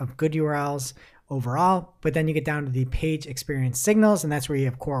impressions of good URLs overall, but then you get down to the page experience signals, and that's where you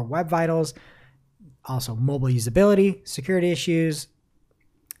have core web vitals, also mobile usability, security issues,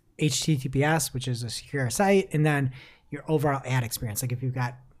 HTTPS, which is a secure site, and then your overall ad experience, like if you've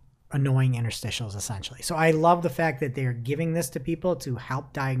got annoying interstitials essentially. So I love the fact that they're giving this to people to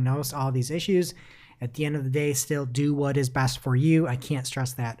help diagnose all these issues. At the end of the day, still do what is best for you. I can't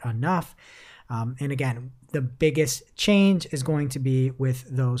stress that enough. And again, the biggest change is going to be with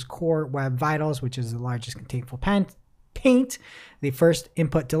those core web vitals, which is the largest contentful paint, the first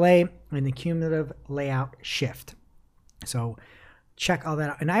input delay, and the cumulative layout shift. So check all that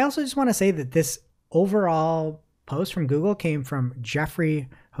out. And I also just want to say that this overall post from Google came from Jeffrey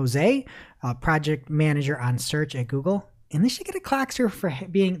Jose, project manager on search at Google. And they should get a Clockster for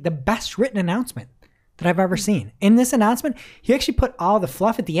being the best written announcement that I've ever seen. In this announcement, he actually put all the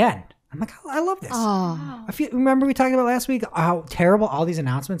fluff at the end. I'm like, I love this. Oh. Remember we talked about last week how terrible all these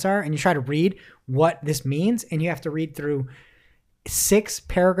announcements are, and you try to read what this means, and you have to read through 6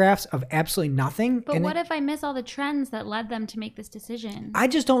 paragraphs of absolutely nothing. But and what if I miss all the trends that led them to make this decision? I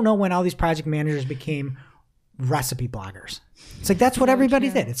just don't know when all these project managers became recipe bloggers. It's like that's what everybody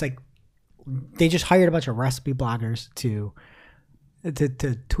did. It's like they just hired a bunch of recipe bloggers to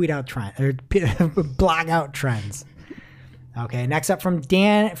tweet out trends or blog out trends. Okay, next up from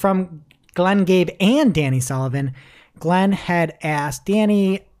Glenn Gabe and Danny Sullivan. Glenn had asked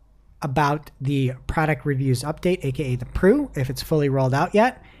Danny about the product reviews update, aka the PRU, if it's fully rolled out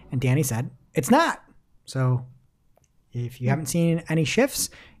yet, and Danny said it's not. So if you haven't seen any shifts,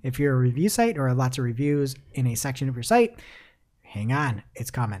 if you're a review site or lots of reviews in a section of your site, hang on,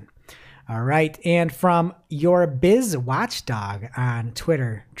 it's coming. All right, and from Your Biz Watchdog on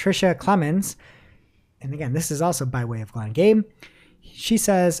Twitter, Trisha Clemens, and again, this is also by way of Glenn Gabe. She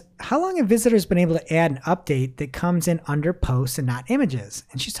says, how long have visitors been able to add an update that comes in under posts and not images?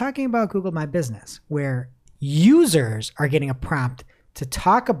 And she's talking about Google My Business, where users are getting a prompt to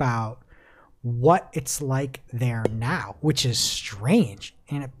talk about what it's like there now, which is strange.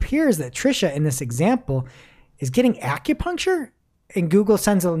 And it appears that Trisha in this example is getting acupuncture, and Google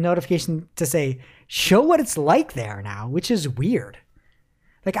sends a notification to say, show what it's like there now, which is weird.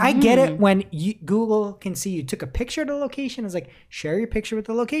 Like, I get it when Google can see you took a picture of the location. It's like, share your picture with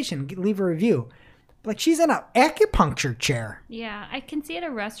the location, leave a review. But like, she's in an acupuncture chair. Yeah, I can see at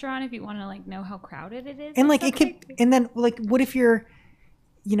a restaurant if you want to like know how crowded it is. And like, it could, and then like, what if you're,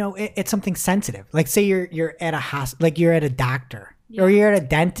 it's something sensitive? Like, say you're at a hospital, like you're at a doctor or you're at a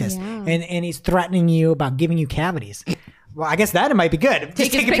dentist, and he's threatening you about giving you cavities. Well, I guess that it might be good.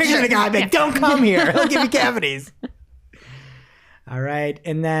 Just take a picture of the guy, like, don't come here. He'll give you cavities. All right.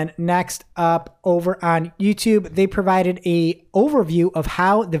 And then next up over on YouTube, they provided a overview of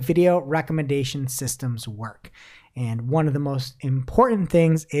how the video recommendation systems work. And one of the most important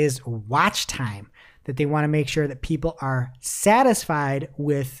things is watch time, that they want to make sure that people are satisfied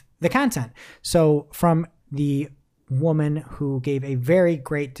with the content. So from the woman who gave a very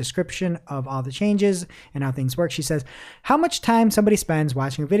great description of all the changes and how things work, she says, how much time somebody spends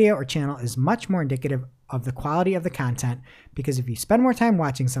watching a video or channel is much more indicative of the quality of the content, because if you spend more time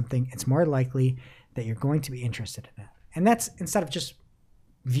watching something, it's more likely that you're going to be interested in it. And that's instead of just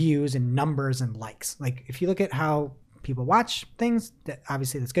views and numbers and likes. Like if you look at how people watch things, that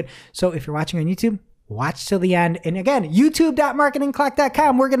obviously that's good. So if you're watching on YouTube, watch till the end. And again,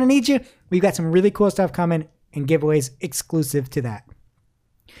 youtube.marketingclock.com, we're going to need you. We've got some really cool stuff coming and giveaways exclusive to that.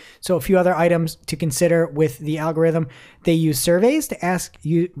 So a few other items to consider with the algorithm. They use surveys to ask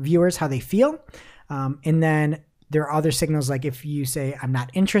viewers how they feel. And then there are other signals, like if you say, I'm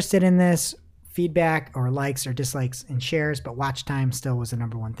not interested in this, feedback or likes or dislikes and shares, but watch time still was the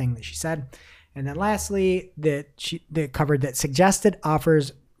number one thing that she said. And then lastly, they covered that suggested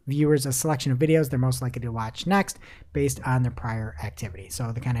offers viewers a selection of videos they're most likely to watch next based on their prior activity.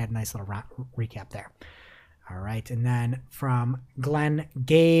 So they kind of had a nice little recap there. All right. And then from Glenn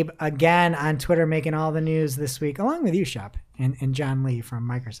Gabe, again on Twitter, making all the news this week, along with you, Shop. and John Lee from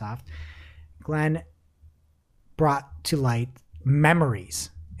Microsoft, Glenn brought to light memories.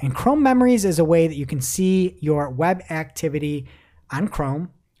 And Chrome Memories is a way that you can see your web activity on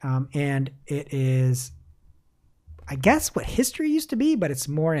Chrome. And it is, I guess, what history used to be, but it's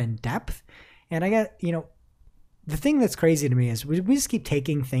more in depth. And I got, the thing that's crazy to me is we just keep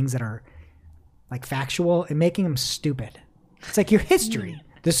taking things that are like factual and making them stupid. It's like your history.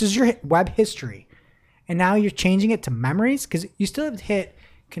 This is your web history. And now you're changing it to memories because you still have to hit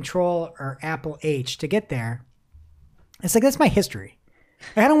Control or Apple H to get there. It's like, that's my history.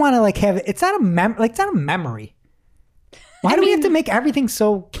 I don't want to like have it. It's not a it's not a memory. Why do we have to make everything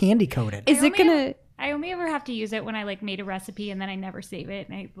so candy coated? I only ever have to use it when I like made a recipe and then I never save it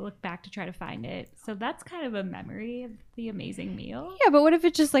and I look back to try to find it. So that's kind of a memory of the amazing meal. Yeah, but what if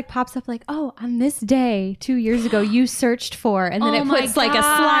it just like pops up like, oh, on this day 2 years ago you searched for, and then it puts like a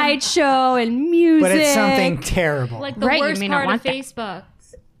slideshow and music. But it's something terrible. Like the worst part of Facebook.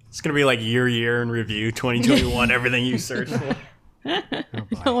 It's going to be like year in review, 2021, everything you search for.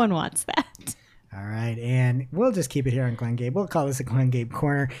 No one wants that. All right, and we'll just keep it here on Glenn Gabe. We'll call this a Glenn Gabe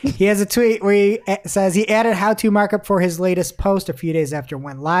Corner. He has a tweet where he says he added how-to markup for his latest post a few days after it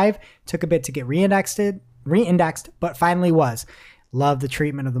went live. Took a bit to get reindexed, but finally was. Love the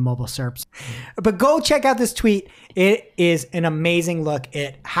treatment of the mobile SERPs. But go check out this tweet. It is an amazing look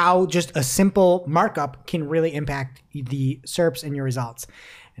at how just a simple markup can really impact the SERPs and your results.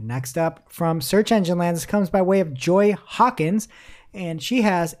 And next up from Search Engine Land, this comes by way of Joy Hawkins. And she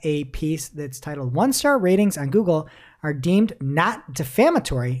has a piece that's titled 1-Star Ratings on Google Are Deemed Not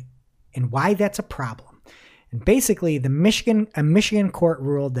Defamatory and Why That's a Problem. And basically, a Michigan court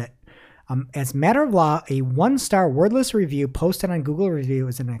ruled that as a matter of law, a 1-star wordless review posted on Google Review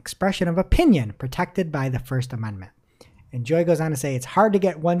is an expression of opinion protected by the First Amendment. And Joy goes on to say it's hard to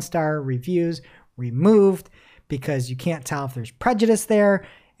get 1-star reviews removed because you can't tell if there's prejudice there.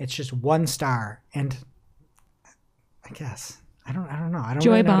 It's just 1 star. And I guess... I don't know. I don't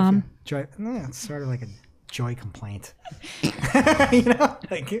Joy really know bomb. Joy. No, it's sort of like a joy complaint. Like, I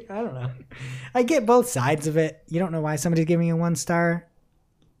don't know. I get both sides of it. You don't know why somebody's giving you a 1 star,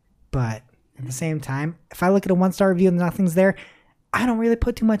 but at the same time, if I look at a 1-star review and nothing's there, I don't really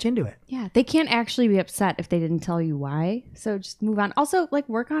put too much into it. Yeah, they can't actually be upset if they didn't tell you why. So just move on. Also, like,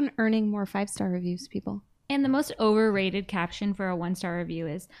 work on earning more 5-star reviews, people. And the most overrated caption for a 1-star review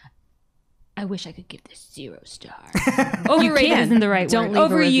is, I wish I could give this 0 star. Overrated isn't the right Don't word.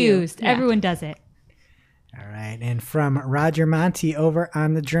 leave a review. Overused. Yeah. Everyone does it. All right. And from Roger Monti over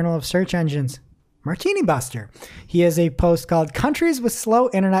on the Journal of Search Engines, Martini Buster. He has a post called Countries with Slow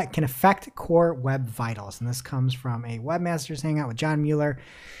Internet Can Affect Core Web Vitals. And this comes from a Webmasters Hangout with John Mueller.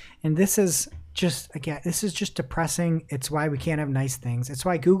 And this is just depressing. It's why we can't have nice things. It's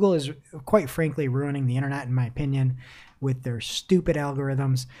why Google is, quite frankly, ruining the internet, in my opinion, with their stupid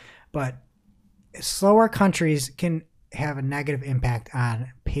algorithms. But slower countries can have a negative impact on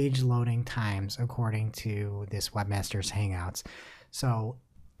page loading times, according to this Webmasters Hangouts. So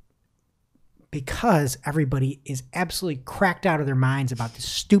because everybody is absolutely cracked out of their minds about the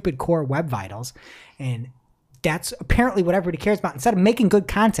stupid core web vitals, and that's apparently what everybody cares about, instead of making good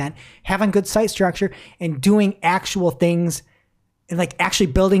content, having good site structure, and doing actual things, and like actually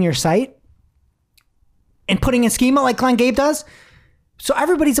building your site and putting in schema like Glenn Gabe does. So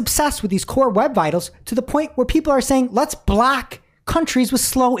everybody's obsessed with these core web vitals to the point where people are saying, let's block countries with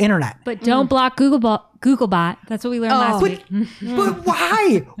slow internet. But don't block Googlebot. That's what we learned last week. But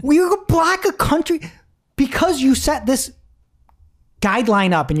why? We could block a country because you set this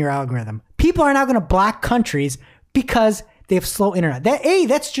guideline up in your algorithm. People are now going to block countries because they have slow internet.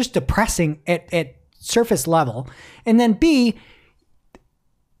 That's just depressing at surface level. And then B,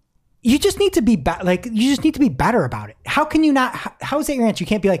 you just need to be better about it. How can you not? How is that your answer? You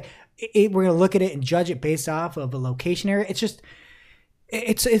can't be like, we're going to look at it and judge it based off of a location area. It's just,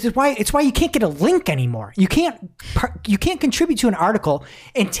 it's why you can't get a link anymore. You can't contribute to an article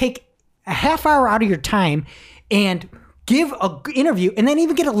and take a half hour out of your time and give an interview and then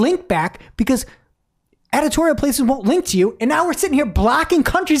even get a link back because editorial places won't link to you. And now we're sitting here blocking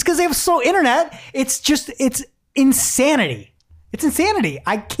countries because they have slow internet. It's insanity. It's insanity.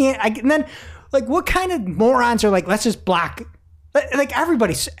 And then, like, what kind of morons are like, let's just block? Like,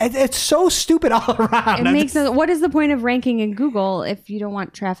 everybody. It's so stupid all around. It makes sense. What is the point of ranking in Google if you don't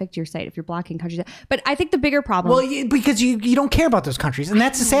want traffic to your site, if you're blocking countries? But I think the bigger problem... Well, because you don't care about those countries. And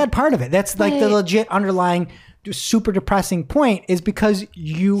that's the sad part of it. That's like the legit underlying super depressing point, is because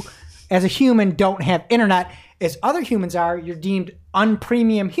you, as a human, don't have internet. As other humans are, you're deemed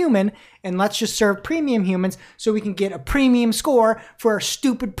unpremium human, and let's just serve premium humans so we can get a premium score for our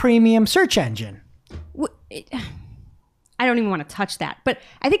stupid premium search engine. I don't even want to touch that. But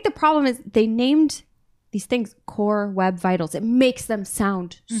I think the problem is they named these things core web vitals. It makes them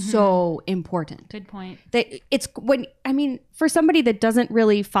sound so important. Good point. For somebody that doesn't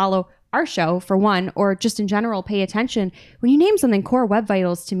really follow our show, for one, or just in general pay attention, when you name something core web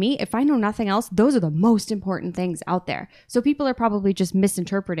vitals, to me, if I know nothing else, those are the most important things out there. So people are probably just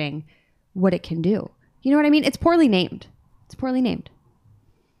misinterpreting what it can do. You know what I mean? It's poorly named.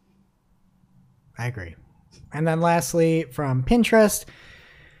 I agree. And then lastly, from Pinterest,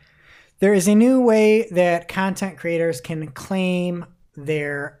 there is a new way that content creators can claim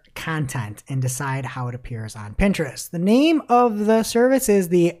their content and decide how it appears on Pinterest. The name of the service is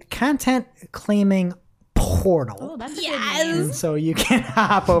the Content Claiming Portal. Oh, that's a good name. And so you can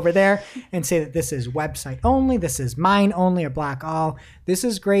hop over there and say that this is website only, this is mine only, or block all. This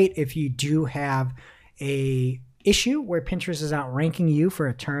is great if you do have a issue where Pinterest is outranking you for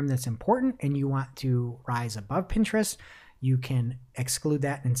a term that's important and you want to rise above Pinterest. You can exclude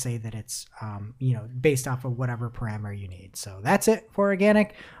that and say that it's, based off of whatever parameter you need. So that's it for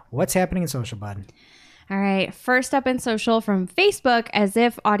organic. What's happening in social, bud? All right. First up in social from Facebook, as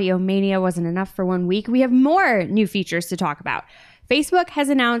if Audio Mania wasn't enough for 1 week, we have more new features to talk about. Facebook has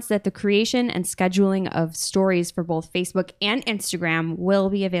announced that the creation and scheduling of stories for both Facebook and Instagram will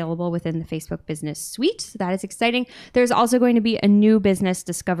be available within the Facebook Business Suite. So that is exciting. There's also going to be a new business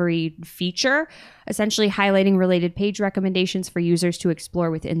discovery feature, essentially highlighting related page recommendations for users to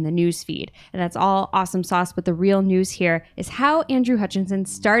explore within the news feed. And that's all awesome sauce. But the real news here is how Andrew Hutchinson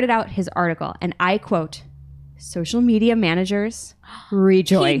started out his article. And I quote, "Social media managers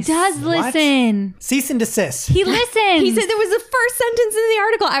rejoice." He does listen. Cease and desist. He listens. He said it was the first sentence in the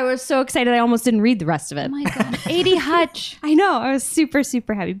article. I was so excited I almost didn't read the rest of it. Oh my God. 80 Hutch. I know. I was super,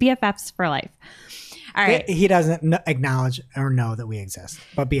 super happy. BFFs for life. All right. He doesn't acknowledge or know that we exist,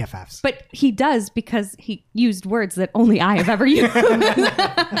 but BFFs. But he does because he used words that only I have ever used.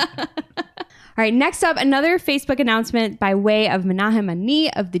 All right, next up, another Facebook announcement by way of Menahem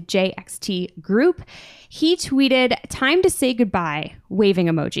Ani of the JXT group. He tweeted, "Time to say goodbye," waving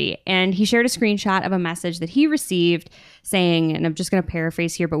emoji. And he shared a screenshot of a message that he received saying, and I'm just going to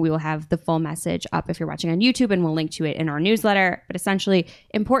paraphrase here, but we will have the full message up if you're watching on YouTube, and we'll link to it in our newsletter. But essentially,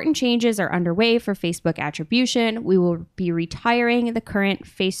 important changes are underway for Facebook attribution. We will be retiring the current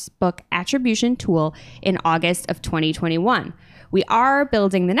Facebook attribution tool in August of 2021. We are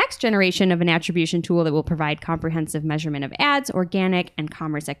building the next generation of an attribution tool that will provide comprehensive measurement of ads, organic, and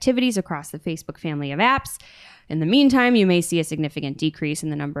commerce activities across the Facebook family of apps. In the meantime, you may see a significant decrease in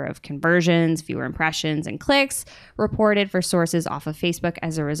the number of conversions, fewer impressions, and clicks reported for sources off of Facebook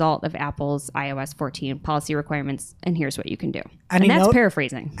as a result of Apple's iOS 14 policy requirements. And here's what you can do. And that's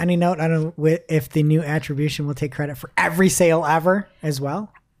paraphrasing. Any note on if the new attribution will take credit for every sale ever as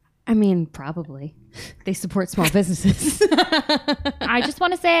well? I mean, probably. They support small businesses. I just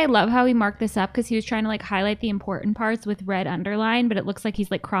want to say I love how he marked this up because he was trying to highlight the important parts with red underline, but it looks like he's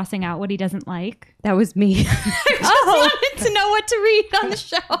crossing out what he doesn't like. That was me. I just wanted to know what to read on the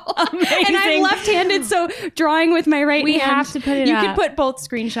show. Amazing. And I'm left-handed, so drawing with my right hand. We have to put it You up. could put both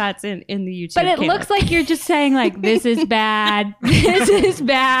screenshots in the YouTube. But it looks like you're just saying this is bad. This is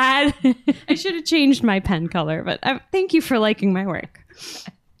bad. I should have changed my pen color, but thank you for liking my work.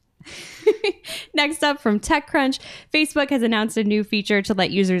 Next up from TechCrunch, Facebook has announced a new feature to let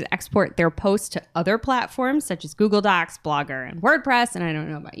users export their posts to other platforms such as Google Docs, Blogger, and WordPress. And I don't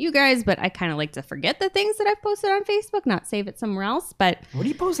know about you guys, but I kind of like to forget the things that I've posted on Facebook, not save it somewhere else. But what are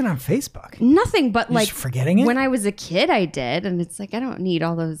you posting on Facebook? Nothing, but You're just forgetting it? When I was a kid, I did. And it's I don't need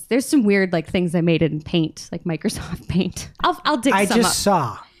all those. There's some weird things I made in Paint, like Microsoft Paint. I'll dig some up. I just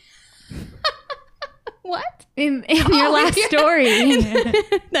saw. What? In your last story.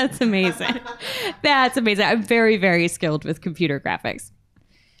 That's amazing. That's amazing. I'm very, very skilled with computer graphics.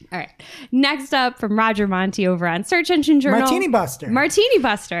 All right. Next up from Roger Monti over on Search Engine Journal. Martini Buster. Martini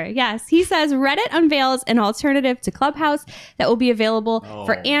Buster. Yes. He says Reddit unveils an alternative to Clubhouse that will be available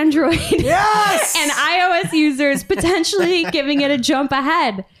for Android Yes! and iOS users, potentially giving it a jump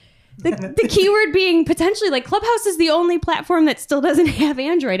ahead. The keyword being potentially Clubhouse is the only platform that still doesn't have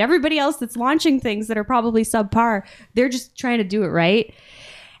Android. Everybody else that's launching things that are probably subpar, they're just trying to do it right.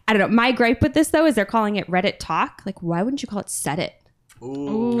 I don't know. My gripe with this, though, is they're calling it Reddit Talk. Why wouldn't you call it Set It?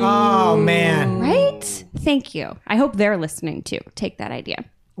 Ooh. Oh, man. Right? Thank you. I hope they're listening, too. Take that idea.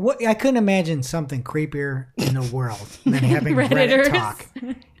 I couldn't imagine something creepier in the world than having Reddit Redditors. Talk.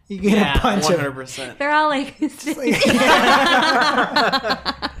 You get a bunch of 100%. They're all like,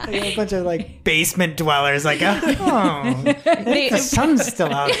 a bunch of like basement dwellers. Like, the sun's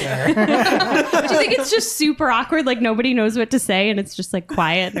still out there. Do you think it's just super awkward? Like nobody knows what to say and it's just like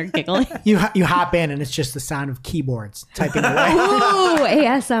quiet and they're giggling. You hop in and it's just the sound of keyboards typing away. Ooh,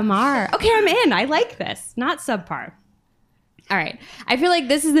 ASMR. Okay, I'm in. I like this. Not subpar. All right. I feel like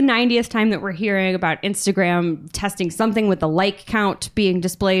this is the 90th time that we're hearing about Instagram testing something with the like count being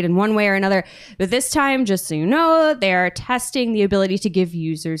displayed in one way or another. But this time, just so you know, they're testing the ability to give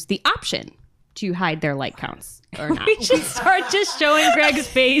users the option to hide their like counts or not. we should start just showing Greg's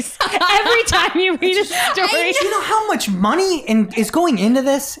face every time you read a story. You know how much money is going into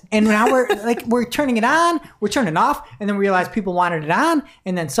this, and now we're turning it on, we're turning it off, and then we realize people wanted it on,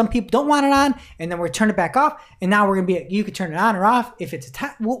 and then some people don't want it on, and then we're turning it back off, and now we're gonna be you could turn it on or off if it's a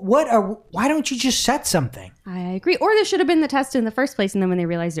why don't you just set something? I agree. Or there should have been the test in the first place, and then when they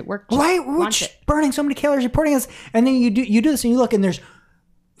realized it worked, Why we're just burning so many calories reporting this, and then you do this, and you look, and there's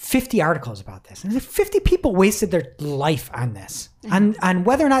 50 articles about this. And 50 people wasted their life on this, on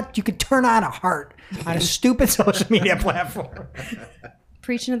whether or not you could turn on a heart on a stupid social media platform.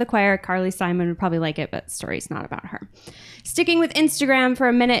 Preaching to the choir, Carly Simon would probably like it, but the story's not about her. Sticking with Instagram for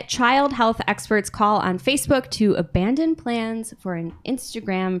a minute, child health experts call on Facebook to abandon plans for an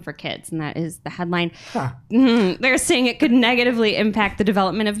Instagram for kids. And that is the headline. Huh. They're saying it could negatively impact the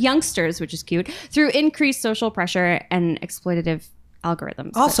development of youngsters, which is cute, through increased social pressure and exploitative algorithms.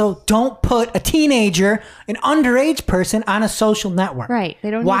 Also, don't put a teenager, an underage person on a social network. Right.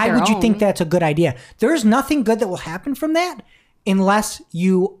 They don't Why need their would you own. think that's a good idea? There's nothing good that will happen from that unless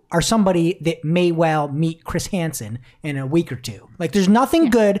you are somebody that may well meet Chris Hansen in a week or two. Like, there's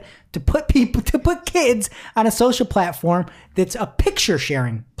nothing good to put kids on a social platform that's a picture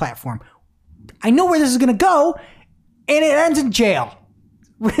sharing platform. I know where this is going to go, and it ends in jail.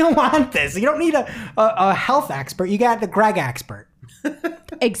 We don't want this. You don't need a health expert. You got the Greg expert.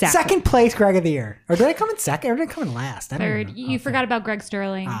 Exactly. Second place Greg of the Year. Or did I come in second? Or did I come in last? I don't Third. know. You forgot about Greg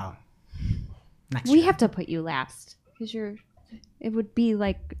Sterling. Oh. Next We year. have to put you last because it would be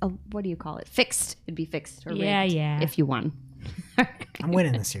like, what do you call it? Fixed. It'd be fixed or Yeah, rigged yeah. if you won. I'm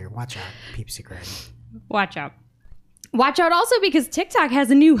winning this year. Watch out, Peepsy Greg. Watch out. Watch out also because TikTok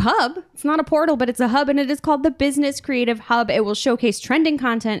has a new hub. It's not a portal, but it's a hub, and it is called the Business Creative Hub. It will showcase trending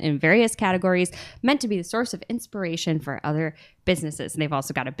content in various categories meant to be the source of inspiration for other businesses. And they've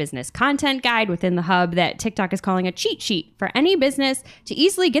also got a business content guide within the hub that TikTok is calling a cheat sheet for any business to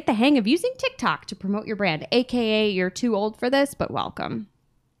easily get the hang of using TikTok to promote your brand, aka you're too old for this, but welcome.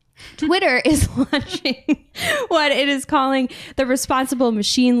 Twitter is launching what it is calling the Responsible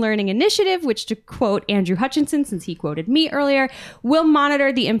Machine Learning Initiative, which, to quote Andrew Hutchinson, since he quoted me earlier, will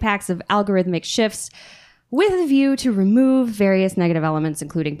monitor the impacts of algorithmic shifts with a view to remove various negative elements,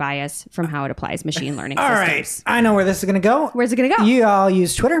 including bias, from how it applies machine learning All systems. right. I know where this is going to go. Where's it going to go? You all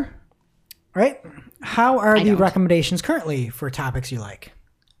use Twitter, right? How are the don't. recommendations currently for topics you like?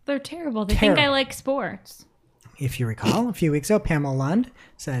 They're terrible. They think I like sports. If you recall, a few weeks ago, Pamela Lund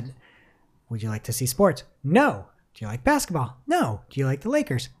said, would you like to see sports? No. Do you like basketball? No. Do you like the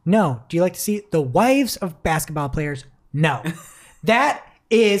Lakers? No. Do you like to see the wives of basketball players? No. That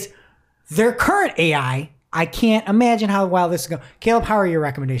is their current AI. I can't imagine how well this is going. Caleb, how are your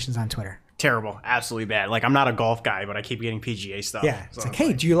recommendations on Twitter? Terrible. Absolutely bad. Like, I'm not a golf guy, but I keep getting PGA stuff. Yeah. It's So like,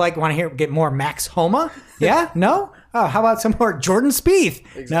 hey, do you want to get more Max Homa? Yeah? No? Oh, how about some more Jordan Spieth?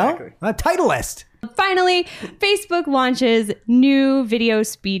 Exactly. No? A Titleist. Finally, Facebook launches new video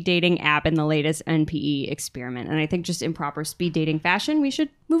speed dating app in the latest NPE experiment. And I think just in proper speed dating fashion, we should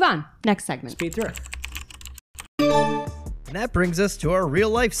move on. Next segment. Speed through. And that brings us to our real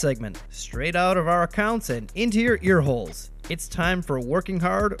life segment, straight out of our accounts and into your ear holes. It's time for Working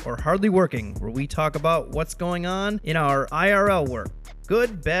Hard or Hardly Working, where we talk about what's going on in our IRL work,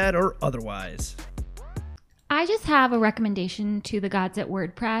 good, bad, or otherwise. I just have a recommendation to the gods at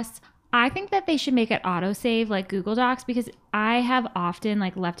WordPress. I think that they should make it autosave like Google Docs, because I have often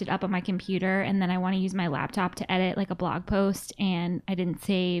left it up on my computer and then I want to use my laptop to edit like a blog post and I didn't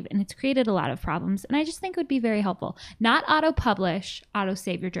save, and it's created a lot of problems, and I just think it would be very helpful. Not auto publish, auto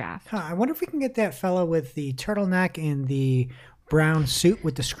save your draft. Huh, I wonder if we can get that fellow with the turtleneck and the brown suit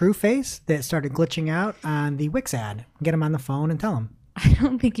with the screw face that started glitching out on the Wix ad. Get him on the phone and tell him. I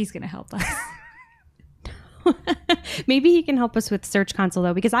don't think he's going to help us. Maybe he can help us with Search Console,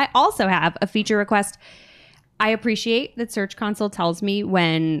 though, because I also have a feature request. I appreciate that Search Console tells me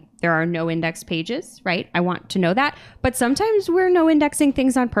when there are no index pages, right? I want to know that. But sometimes we're no indexing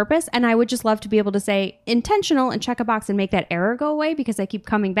things on purpose. And I would just love to be able to say intentional and check a box and make that error go away, because I keep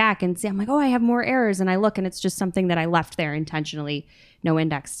coming back and see, I'm like, oh, I have more errors. And I look and it's just something that I left there intentionally, no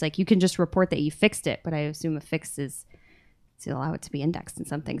index. It's like you can just report that you fixed it. But I assume a fix is to allow it to be indexed, and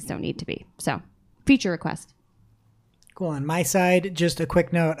some things don't need to be. So feature request. Cool. On my side, just a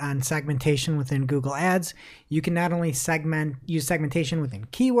quick note on segmentation within Google Ads. You can not only use segmentation within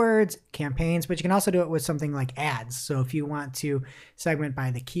keywords, campaigns, but you can also do it with something like ads. So if you want to segment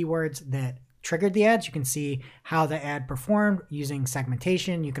by the keywords that triggered the ads, you can see how the ad performed using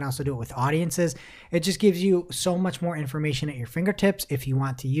segmentation. You can also do it with audiences. It just gives you so much more information at your fingertips if you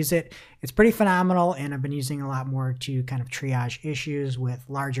want to use it. It's pretty phenomenal, and I've been using a lot more to kind of triage issues with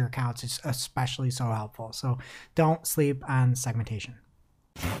larger accounts. It's especially so helpful. So don't sleep on segmentation.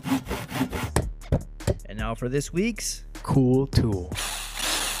 And now for this week's Cool tool.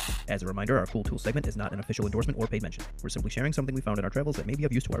 As a reminder, our Cool Tool segment is not an official endorsement or paid mention. We're simply sharing something we found in our travels that may be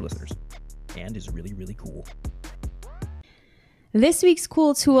of use to our listeners and is really, really cool. This week's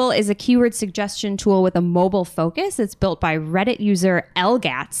cool tool is a keyword suggestion tool with a mobile focus. It's built by Reddit user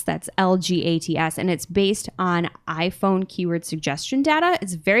Elgats, that's L-G-A-T-S, and it's based on iPhone keyword suggestion data.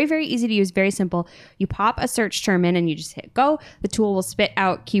 It's very, very easy to use, very simple. You pop a search term in and you just hit go. The tool will spit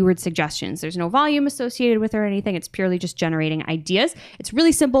out keyword suggestions. There's no volume associated with it or anything. It's purely just generating ideas. It's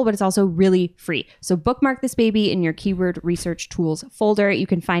really simple, but it's also really free. So bookmark this baby in your keyword research tools folder. You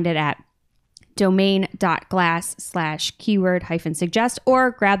can find it at domain.glass/keyword-suggest,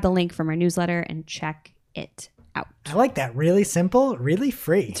 or grab the link from our newsletter and check it out. I like that. Really simple, really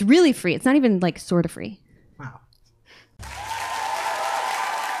free. It's really free. It's not even like sort of free. Wow.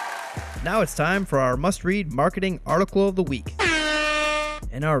 Now it's time for our must-read marketing article of the week.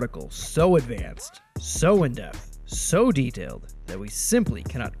 An article so advanced, so in-depth, so detailed that we simply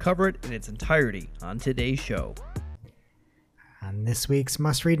cannot cover it in its entirety on today's show. On this week's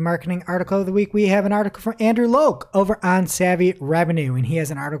must-read marketing article of the week, we have an article from Andrew Loke over on Savvy Revenue, and he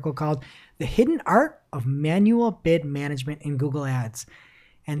has an article called The Hidden Art of Manual Bid Management in Google Ads.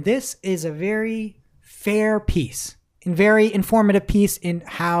 And this is a very fair piece and very informative piece in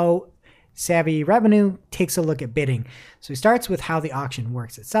how Savvy Revenue takes a look at bidding. So he starts with how the auction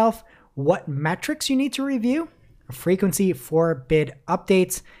works itself, what metrics you need to review, a frequency for bid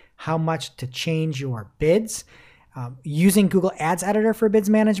updates, how much to change your bids, using Google Ads Editor for bids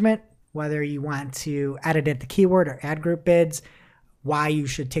management, whether you want to edit at the keyword or ad group bids, why you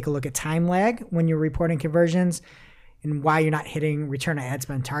should take a look at time lag when you're reporting conversions, and why you're not hitting return on ad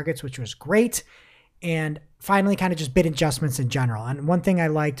spend targets, which was great. And finally, kind of just bid adjustments in general. And one thing I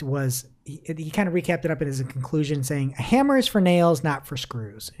liked was he kind of recapped it up in his conclusion saying, a hammer is for nails, not for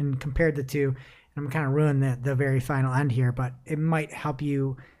screws, and compared the two. And I'm kind of ruining the very final end here, but it might help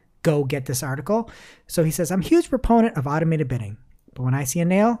you go get this article. So he says, I'm a huge proponent of automated bidding, but when I see a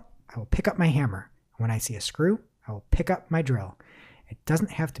nail, I will pick up my hammer. When I see a screw, I will pick up my drill. It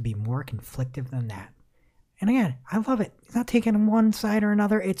doesn't have to be more conflictive than that. And again, I love it. It's not taking one side or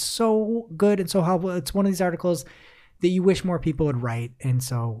another. It's so good and so helpful. It's one of these articles that you wish more people would write. And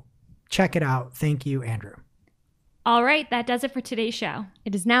so check it out. Thank you, Andrew. All right, that does it for today's show.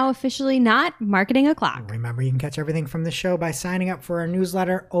 It is now officially not Marketing O'Clock. Remember, you can catch everything from the show by signing up for our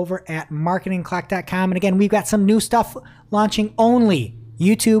newsletter over at marketingclock.com. And again, we've got some new stuff launching only.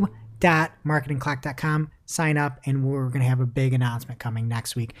 youtube.marketingclock.com. Sign up, and we're going to have a big announcement coming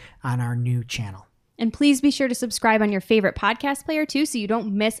next week on our new channel. And please be sure to subscribe on your favorite podcast player too, so you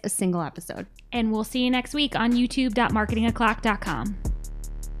don't miss a single episode. And we'll see you next week on youtube.marketingoclock.com.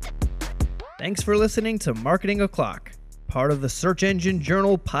 Thanks for listening to Marketing O'Clock, part of the Search Engine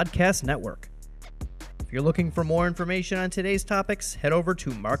Journal Podcast Network. If you're looking for more information on today's topics, head over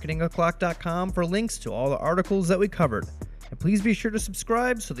to marketingoclock.com for links to all the articles that we covered. And please be sure to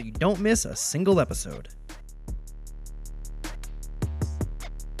subscribe so that you don't miss a single episode.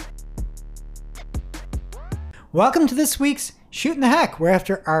 Welcome to this week's Shooting the Heck, where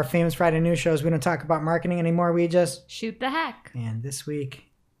after our famous Friday news shows, we don't talk about marketing anymore. We just shoot the heck. And this week,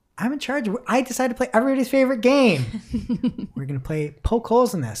 I'm in charge. I decided to play everybody's favorite game. We're going to play Poke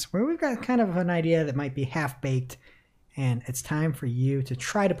Holes in This, where we've got kind of an idea that might be half-baked, and it's time for you to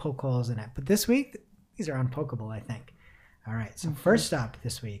try to poke holes in it. But this week, these are unpokeable, I think. All right, so first up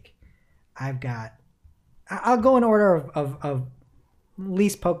this week, I'll go in order of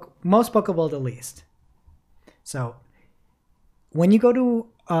most pokeable to least. So when you go to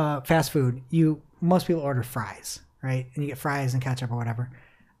fast food, most people order fries, right? And you get fries and ketchup or whatever.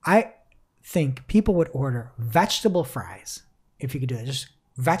 I think people would order vegetable fries if you could do that. Just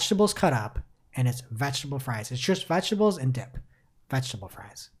vegetables cut up and it's vegetable fries. It's just vegetables and dip. Vegetable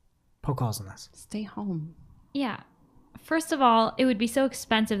fries. Poke holes in this. Stay home. Yeah. First of all, it would be so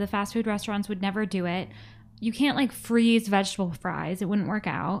expensive. The fast food restaurants would never do it. You can't like freeze vegetable fries. It wouldn't work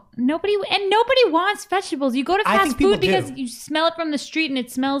out. Nobody wants vegetables. You go to fast food because you smell it from the street and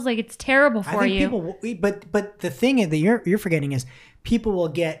it smells like it's terrible for you. People, but the thing that you're forgetting is people will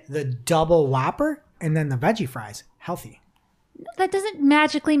get the double Whopper and then the veggie fries healthy. That doesn't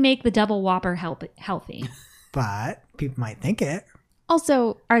magically make the double Whopper healthy. But people might think it.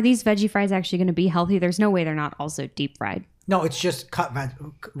 Also, are these veggie fries actually going to be healthy? There's no way they're not also deep fried. No, it's just cut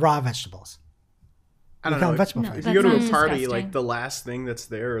raw vegetables. I don't know. Vegetable fries. If you go to a party, disgusting. like the last thing that's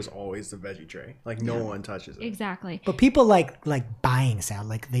there is always the veggie tray. Like no one touches it. Exactly. But people like buying salad.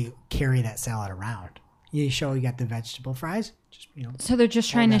 Like they carry that salad around. You show you got the vegetable fries. Just So they're just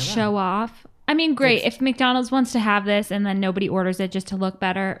trying to show off. I mean, great. If McDonald's wants to have this and then nobody orders it just to look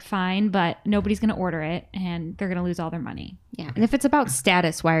better, fine. But nobody's going to order it and they're going to lose all their money. Yeah. And if it's about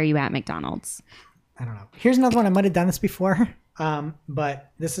status, why are you at McDonald's? I don't know. Here's another one. I might have done this before.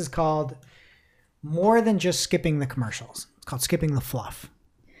 But this is called more than just skipping the commercials. It's called skipping the fluff.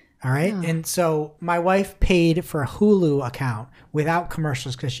 All right. Oh. And so my wife paid for a Hulu account without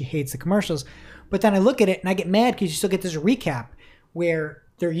commercials because she hates the commercials. But then I look at it and I get mad because you still get this recap where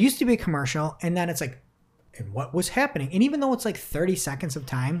there used to be a commercial and then it's like, and what was happening? And even though it's like 30 seconds of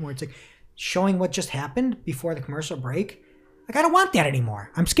time where it's like showing what just happened before the commercial break, like I don't want that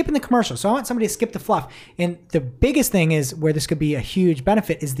anymore. I'm skipping the commercial. So I want somebody to skip the fluff. And the biggest thing is where this could be a huge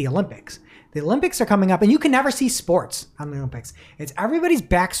benefit is the Olympics. The Olympics are coming up and you can never see sports on the Olympics. It's everybody's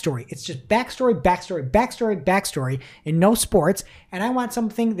backstory. It's just backstory, and no sports. And I want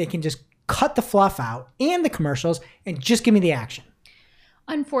something they can just cut the fluff out and the commercials and just give me the action.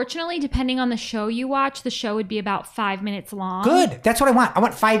 Unfortunately, depending on the show you watch, the show would be about 5 minutes long. Good. That's what I want. I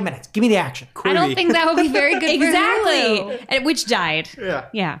want 5 minutes. Give me the action. I don't think that would be very good for Hulu. And which died.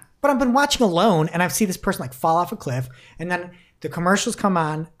 Yeah. But I've been watching Alone and I've seen this person like fall off a cliff and then the commercials come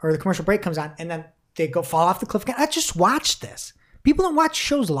on or the commercial break comes on and then they go fall off the cliff again. I just watched this. People don't watch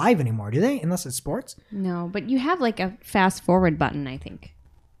shows live anymore, do they? Unless it's sports. No, but you have like a fast forward button, I think,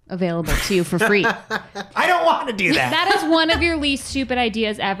 available to you for free. I don't want to do that. That is one of your least stupid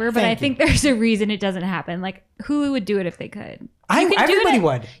ideas ever, but I think there's a reason it doesn't happen. Like Hulu would do it if they could. Everybody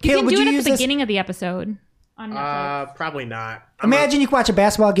would. You Caleb, can do would it you at the use beginning of the episode on Netflix. Probably not. Imagine you can watch a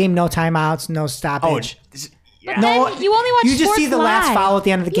basketball game, no timeouts, no stoppage. But then you only watch You just sports see the last live. foul at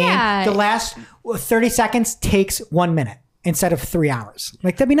the end of the game. Yeah. The last 30 seconds takes 1 minute instead of 3 hours.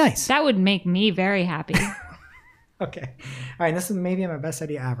 Like, that'd be nice. That would make me very happy. Okay. All right. This is maybe my best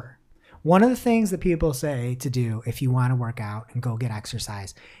idea ever. One of the things that people say to do if you want to work out and go get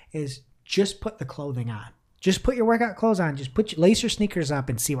exercise is just put the clothing on. Just put your workout clothes on. Just lace your sneakers up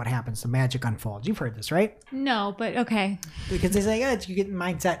and see what happens. The magic unfolds. You've heard this, right? No, but okay. Because they say, you get in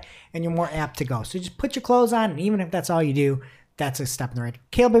mindset and you're more apt to go. So just put your clothes on, and even if that's all you do, that's a step in the right.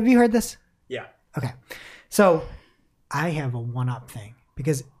 Caleb, have you heard this? Yeah. Okay. So I have a one-up thing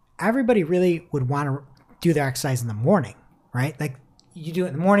because everybody really would want to do their exercise in the morning, right? Like you do it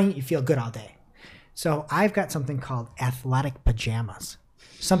in the morning, you feel good all day. So I've got something called athletic pajamas.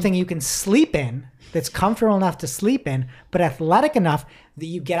 Something you can sleep in that's comfortable enough to sleep in, but athletic enough that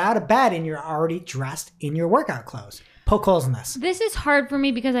you get out of bed and you're already dressed in your workout clothes. Poke holes in this. This is hard for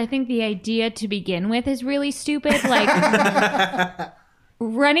me because I think the idea to begin with is really stupid. Like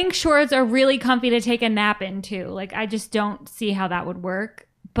running shorts are really comfy to take a nap into. Like I just don't see how that would work.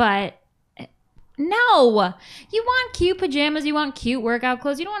 But no, you want cute pajamas. You want cute workout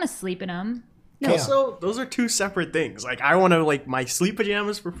clothes. You don't want to sleep in them. No. Also, those are two separate things. Like I want to like my sleep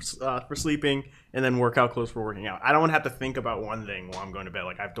pajamas for sleeping, and then workout clothes for working out. I don't want to have to think about one thing while I'm going to bed.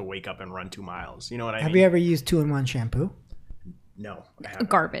 Like I have to wake up and run 2 miles. You know what I mean? Have you ever used 2-in-1 shampoo? No, I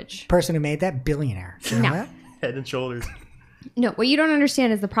haven't. Garbage. Person who made that, billionaire. Do you know that? Head and Shoulders. No, what you don't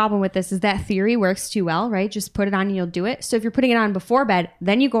understand is the problem with this is that theory works too well, right? Just put it on and you'll do it. So if you're putting it on before bed,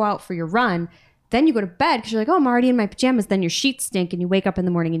 then you go out for your run, then you go to bed because you're like, oh, I'm already in my pajamas. Then your sheets stink and you wake up in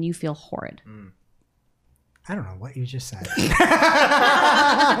the morning and you feel horrid. I don't know what you just said.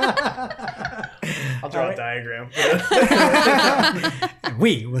 I'll draw a diagram.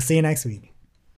 We will see you next week.